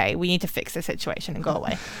not okay, we need to fix the situation and go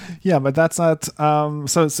away. Yeah, but that's not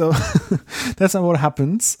so that's not what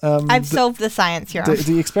happens. I've solved the science here.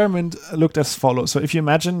 The experiment looked as follows. So if you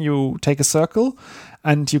imagine you take a circle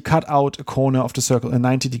and you cut out a corner of the circle, a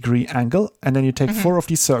 90-degree angle, and then you take 4 of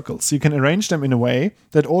these circles. You can arrange them in a way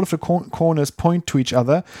that all of the corners point to each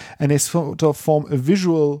other, and they sort of form a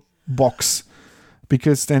visual box,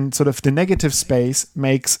 because then sort of the negative space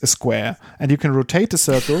makes a square, and you can rotate the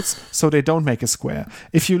circles so they don't make a square.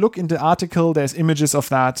 If you look in the article, there's images of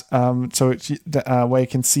that, where you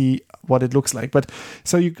can see what it looks like. But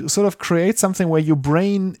so you sort of create something where your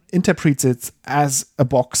brain interprets it as a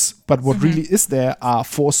box, but what really is there are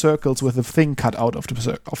 4 circles with a thing cut out of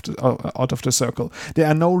the circle. There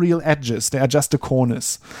are no real edges; they are just the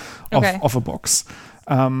corners of a box.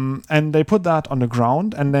 And they put that on the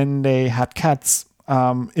ground, and then they had cats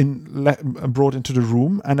brought into the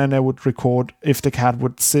room, and then they would record if the cat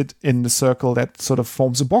would sit in the circle that sort of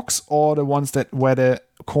forms a box, or the ones where the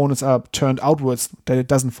corners are turned outwards, that it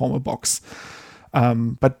doesn't form a box.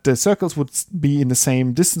 But the circles would be in the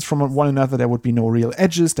same distance from one another. There would be no real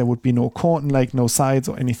edges. There would be no no sides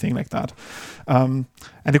or anything like that. And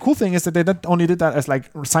the cool thing is that they not only did that as like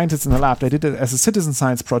scientists in the lab, they did it as a citizen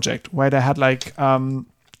science project where they had like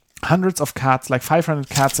hundreds of cats, like 500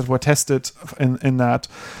 cats that were tested in that,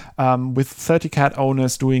 with 30 cat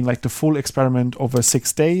owners doing like the full experiment over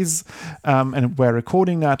 6 days, and we're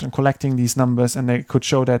recording that and collecting these numbers, and they could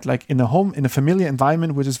show that like in a familiar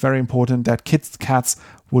environment, which is very important, that cats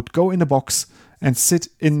would go in the box and sit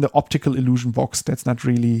in the optical illusion box that's not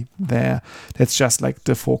really there. That's just like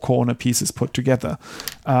the 4 corner pieces put together,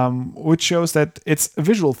 which shows that it's a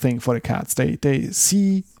visual thing for the cats. They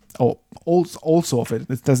see also of it.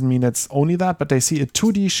 It doesn't mean it's only that, but they see a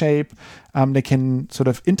 2D shape. They can sort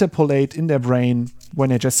of interpolate in their brain when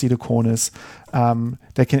they just see the corners.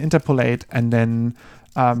 They can interpolate and then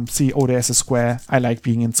see, there's a square. I like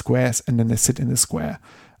being in squares, and then they sit in the square.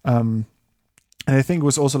 And I think it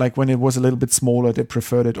was also like when it was a little bit smaller, they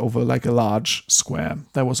preferred it over like a large square.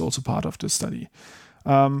 That was also part of the study.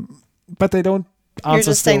 But they don't You're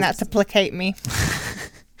answer just saying that to placate me.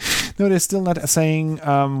 No, they're still not saying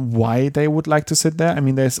why they would like to sit there. I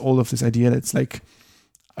mean, there's all of this idea that it's like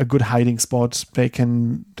a good hiding spot. They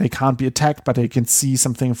can't be attacked, but they can see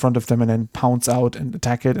something in front of them and then pounce out and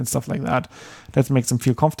attack it and stuff like that. That makes them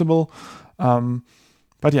feel comfortable.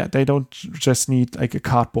 But yeah, they don't just need like a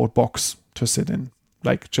cardboard box to sit in.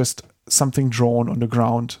 Like just something drawn on the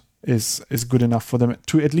ground is good enough for them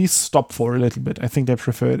to at least stop for a little bit. I think they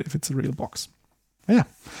prefer it if it's a real box. Yeah,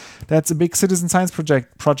 that's a big citizen science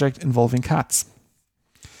project involving cats.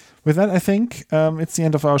 With that, I think it's the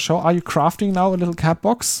end of our show. Are you crafting now a little cat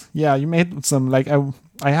box? Yeah, you made some. Like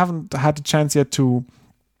I haven't had the chance yet to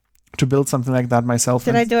build something like that myself.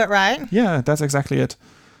 Did I do it right? Yeah, that's exactly it.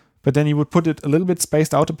 But then you would put it a little bit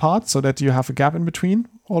spaced out apart so that you have a gap in between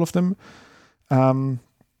all of them. And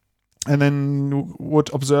then you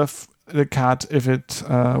would observe the cat if it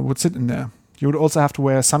would sit in there. You would also have to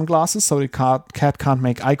wear sunglasses so the cat can't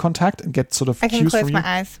make eye contact and get sort of I can cues close from you. my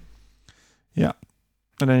eyes. Yeah.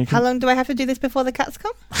 And then you can... How long do I have to do this before the cats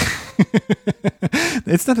come?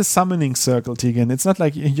 It's not a summoning circle, Tegan. It's not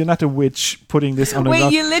like you're not a witch putting this on a...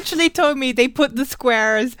 Wait, you literally told me they put the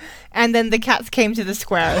squares and then the cats came to the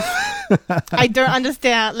squares. I don't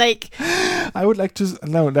understand. Like, I would like to...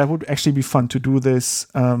 No, that would actually be fun to do this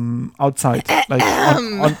outside, like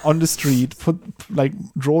on the street.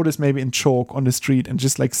 Draw this maybe in chalk on the street and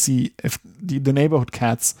just like see if the neighborhood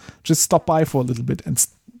cats just stop by for a little bit and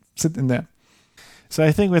sit in there. So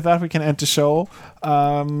I think with that we can end the show.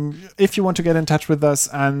 If you want to get in touch with us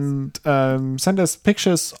and send us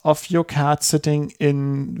pictures of your cat sitting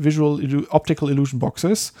in optical illusion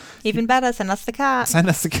boxes. Even better, send us the cat. Send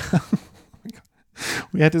us the cat.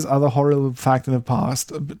 We had this other horrible fact in the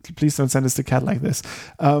past. Please don't send us the cat like this.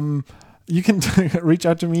 You can reach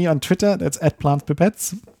out to me on Twitter. That's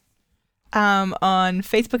 @plantspipettes. On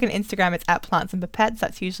Facebook and Instagram, it's @plantsandpipettes.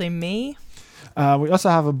 That's usually me. We also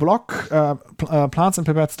have a blog,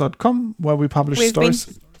 plantsandpipettes.com, where we publish stories.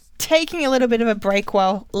 Been taking a little bit of a break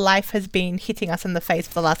while life has been hitting us in the face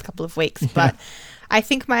for the last couple of weeks. But I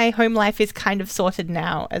think my home life is kind of sorted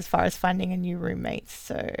now as far as finding a new roommate.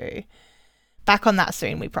 So back on that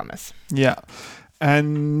soon, we promise. Yeah.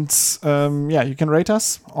 And you can rate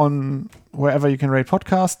us on wherever you can rate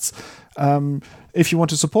podcasts. If you want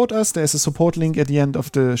to support us, there's a support link at the end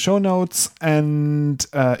of the show notes. And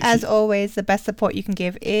as always, the best support you can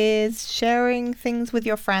give is sharing things with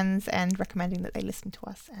your friends and recommending that they listen to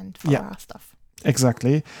us and follow our stuff.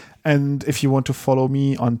 Exactly. And if you want to follow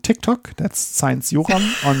me on TikTok, that's Science Joram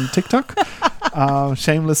on TikTok.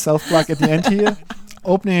 Shameless self-plug at the end here.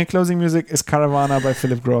 Opening and closing music is Caravana by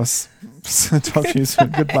Philip Gross. Talk to you soon.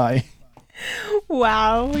 Goodbye.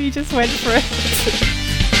 Wow, you just went for it.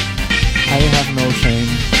 I have no shame.